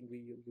pipeline, I think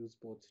we use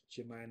both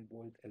GEMA and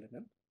Bold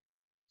LMM.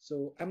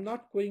 So I'm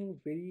not going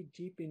very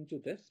deep into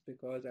this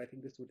because I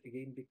think this would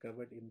again be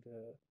covered in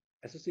the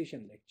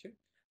association lecture.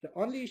 The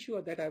only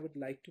issue that I would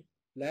like to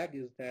flag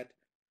is that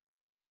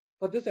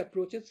for these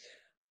approaches,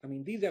 I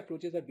mean, these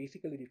approaches are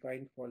basically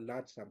defined for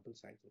large sample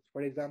sizes.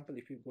 For example,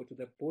 if you go to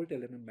the Bolt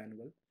element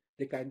manual,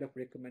 they kind of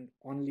recommend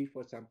only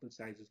for sample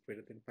sizes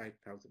greater than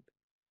 5,000.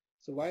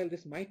 So while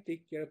this might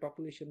take care of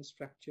population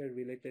structure,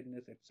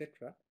 relatedness,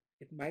 etc.,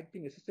 it might be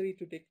necessary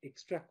to take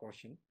extra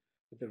caution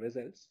with the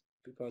results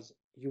because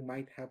you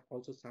might have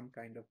also some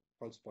kind of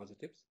false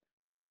positives.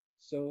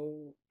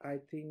 So I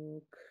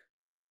think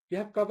we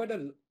have covered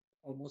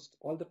almost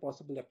all the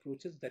possible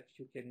approaches that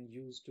you can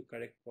use to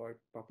correct for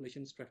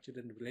population structure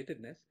and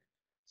relatedness.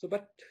 So,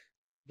 but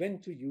when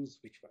to use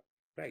which one,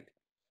 right?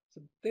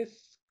 So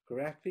this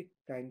graphic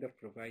kind of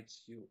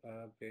provides you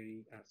a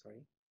very,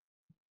 sorry.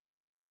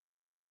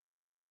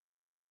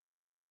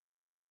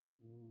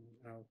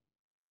 Oh,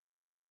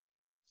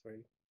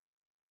 sorry.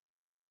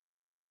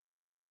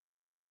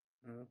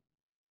 Uh,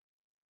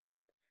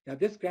 Now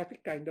this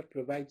graphic kind of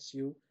provides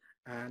you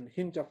a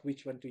hint of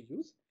which one to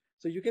use.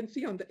 So you can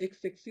see on the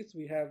x-axis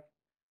we have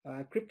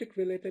cryptic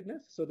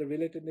relatedness. So the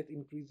relatedness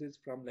increases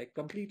from like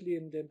completely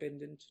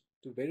independent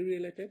to very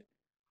related.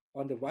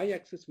 On the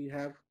y-axis we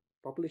have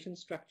population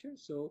structure.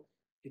 So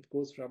it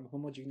goes from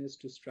homogeneous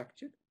to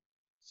structured.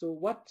 So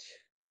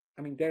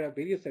I mean, there are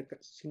various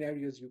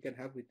scenarios you can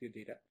have with your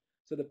data.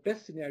 So the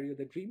best scenario,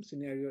 the dream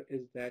scenario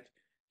is that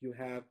you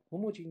have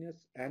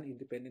homogeneous and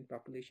independent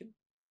population.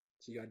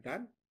 So you are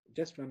done.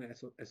 Just run an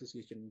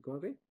association and go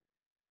away.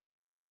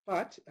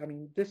 But I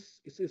mean, this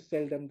is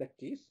seldom the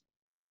case.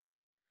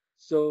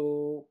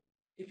 So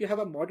if you have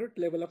a moderate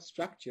level of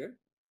structure,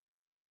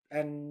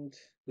 and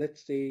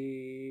let's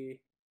say,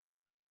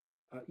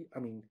 I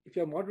mean, if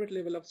you have moderate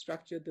level of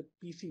structure, the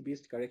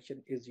PC-based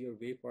correction is your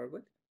way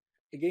forward.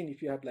 Again,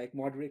 if you have like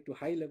moderate to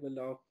high level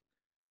of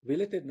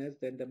relatedness,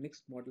 then the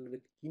mixed model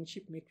with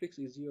kinship matrix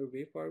is your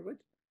way forward.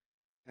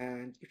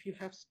 And if you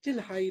have still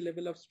high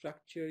level of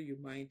structure, you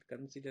might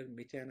consider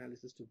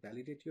meta-analysis to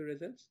validate your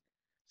results.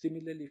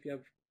 Similarly, if you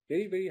have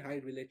very, very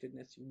high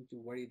relatedness, you need to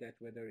worry that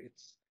whether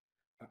it's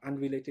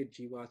unrelated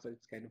GWAS or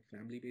it's kind of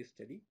family-based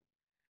study.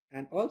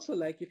 And also,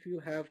 like if you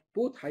have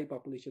both high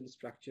population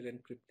structure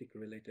and cryptic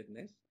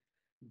relatedness,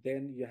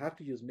 then you have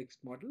to use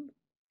mixed model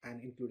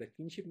and include a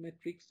kinship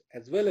matrix,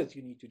 as well as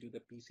you need to do the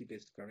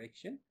PC-based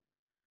correction.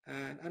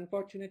 And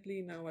unfortunately,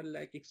 in our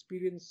like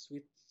experience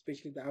with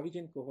especially the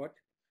Avijan cohort,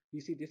 we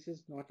see this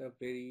is not a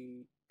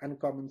very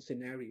uncommon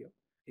scenario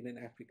in an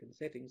African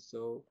setting.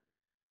 So,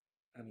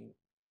 I mean,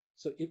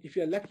 so if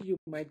you're lucky, you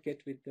might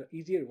get with the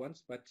easier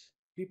ones, but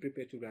be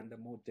prepared to run the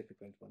more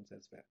difficult ones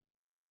as well.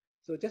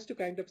 So just to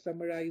kind of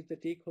summarize the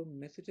take-home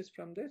messages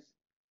from this.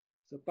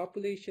 So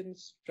population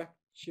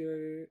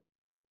structure,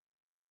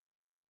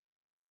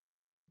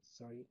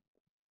 sorry,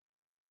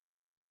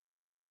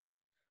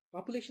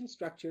 population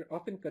structure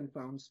often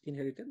confounds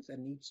inheritance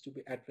and needs to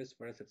be addressed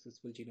for a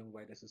successful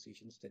genome-wide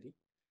association study.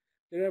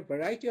 There are a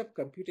variety of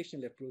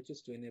computational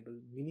approaches to enable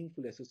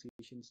meaningful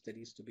association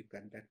studies to be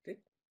conducted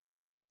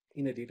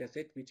in a data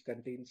set which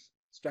contains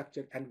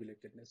structure and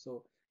relatedness.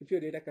 So if your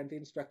data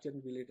contains structure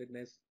and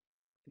relatedness,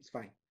 it's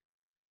fine.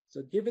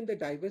 So given the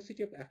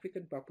diversity of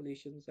African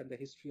populations and the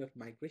history of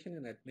migration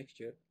and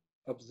admixture,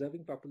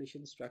 observing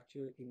population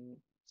structure in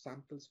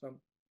samples from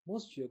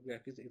most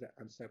geographies is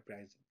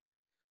unsurprising.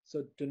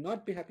 So do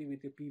not be happy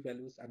with your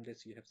p-values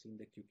unless you have seen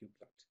the QQ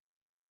plot.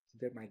 So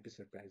there might be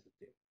surprises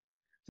there.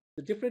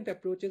 The different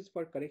approaches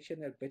for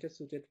correction are better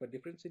suited for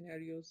different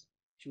scenarios.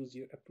 Choose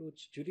your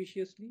approach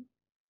judiciously.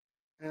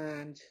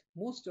 And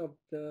most of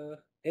the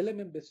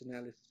LMM-based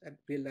analysis and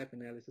real-life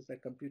analysis are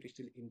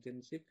computationally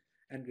intensive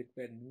and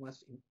require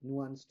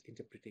nuanced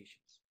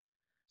interpretations.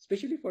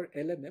 Especially for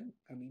LMM,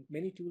 I mean,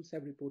 many tools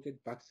have reported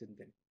bugs in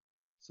them.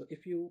 So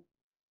if you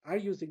are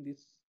using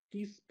this,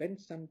 please spend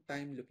some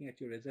time looking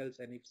at your results,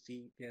 and if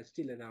see they are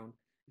still around,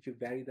 if you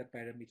vary the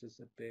parameters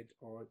a bit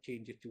or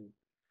change a tool,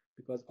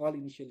 because all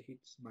initial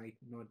hits might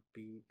not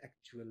be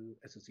actual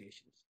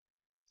associations.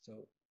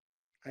 So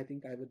I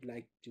think I would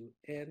like to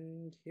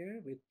end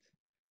here with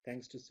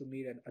thanks to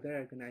Sumir and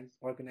other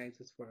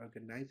organizers for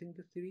organizing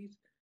the series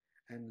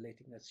and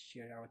letting us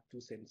share our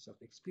 2 cents of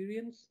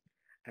experience.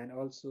 And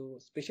also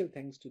special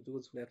thanks to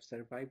those who have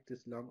survived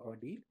this long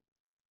ordeal.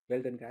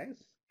 Well done,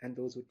 guys. And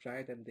those who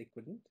tried and they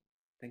couldn't.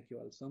 Thank you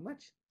all so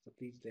much. So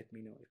please let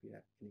me know if you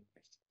have any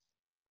questions.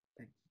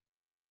 Thanks.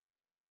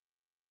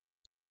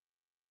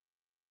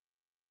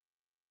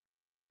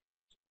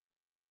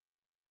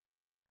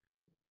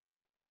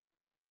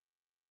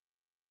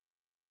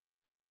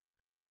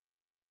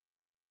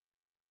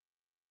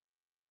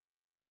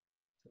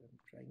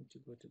 trying to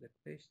go to the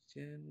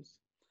questions.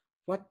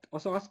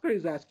 So Oscar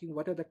is asking,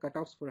 what are the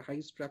cutoffs for high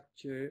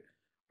structure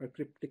or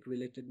cryptic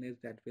relatedness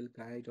that will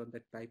guide on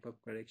the type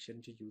of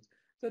correction to use?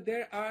 So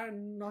there are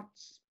not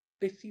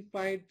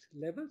specified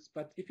levels,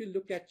 but if you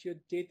look at your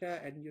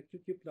data and your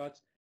QQ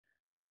plots,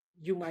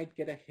 you might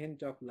get a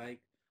hint of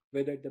like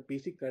whether the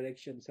basic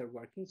corrections are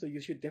working. So you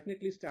should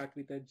definitely start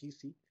with a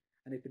GC.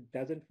 And if it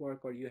doesn't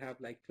work or you have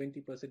like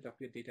 20% of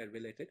your data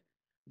related,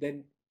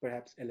 then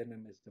perhaps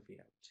LMM is the way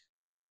out.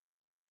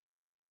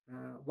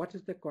 What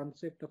is the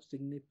concept of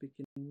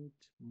significant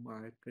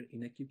marker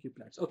in a QQ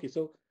plots? Okay,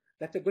 so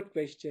that's a good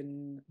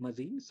question,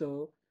 Mazin.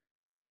 So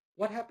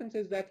what happens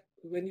is that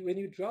when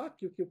you draw a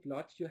QQ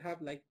plot, you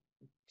have like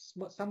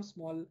some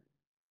small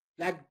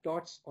black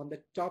dots on the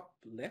top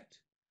left.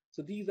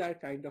 So these are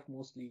kind of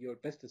mostly your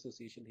best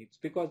association hits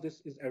because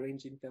this is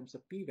arranged in terms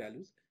of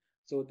p-values.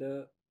 So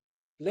the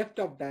left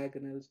of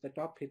diagonals, the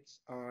top hits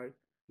are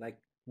like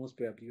most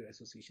probably your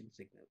association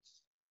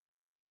signals.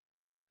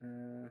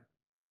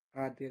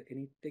 Are there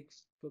any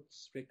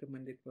textbooks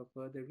recommended for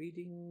further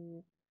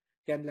reading?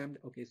 Can Lambda?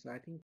 Okay, so I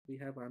think we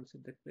have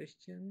answered the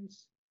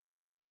questions.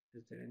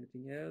 Is there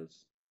anything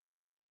else?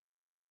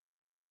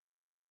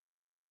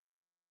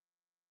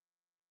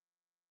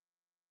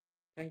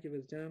 Thank you,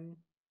 Wisdom.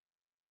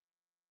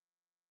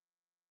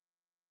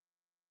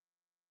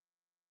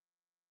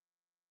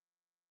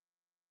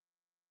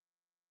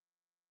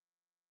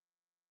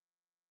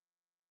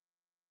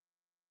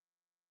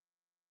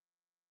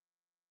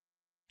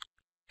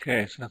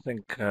 Okay, so I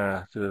think there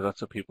are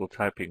lots of people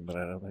typing, but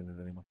I don't think there's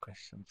any more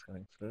questions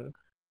coming through.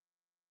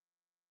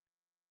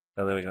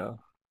 Oh, there we go.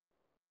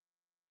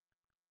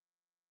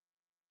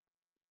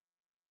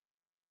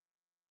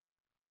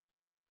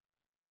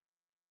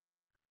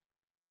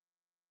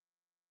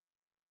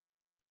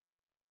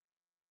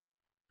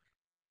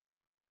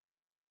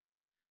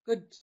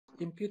 Could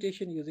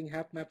imputation using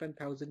HapMap and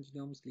 1,000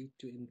 genomes lead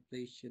to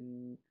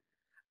inflation?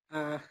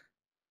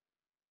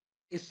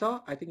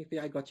 Issa, I think if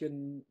I got your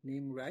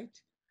name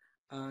right,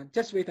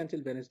 just wait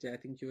until Wednesday. I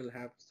think you will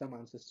have some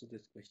answers to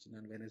this question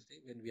on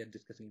Wednesday when we are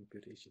discussing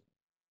imputation.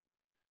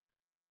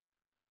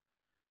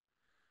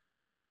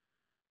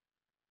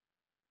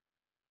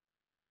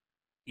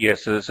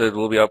 Yes, so it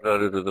will be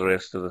uploaded to the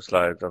rest of the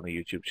slides on the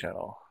YouTube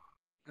channel.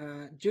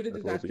 Judith It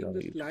is will be asking on the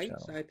the YouTube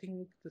slides. channel. I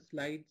think the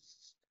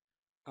slides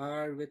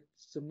are with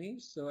Sumir,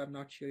 so I'm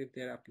not sure if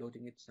they're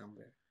uploading it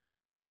somewhere.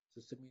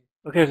 So Sumir.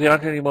 Okay, if there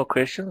aren't any more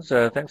questions,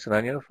 thanks,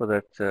 Ananya, for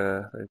that.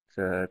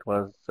 It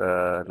was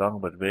long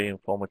but very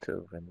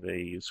informative and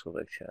very useful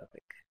lecture, I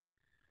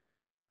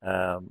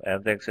think.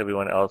 And thanks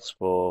everyone else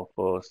for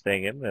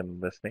staying in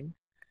and listening.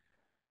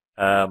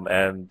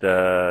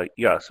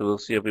 Yeah, so we'll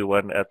see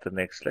everyone at the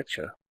next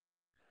lecture.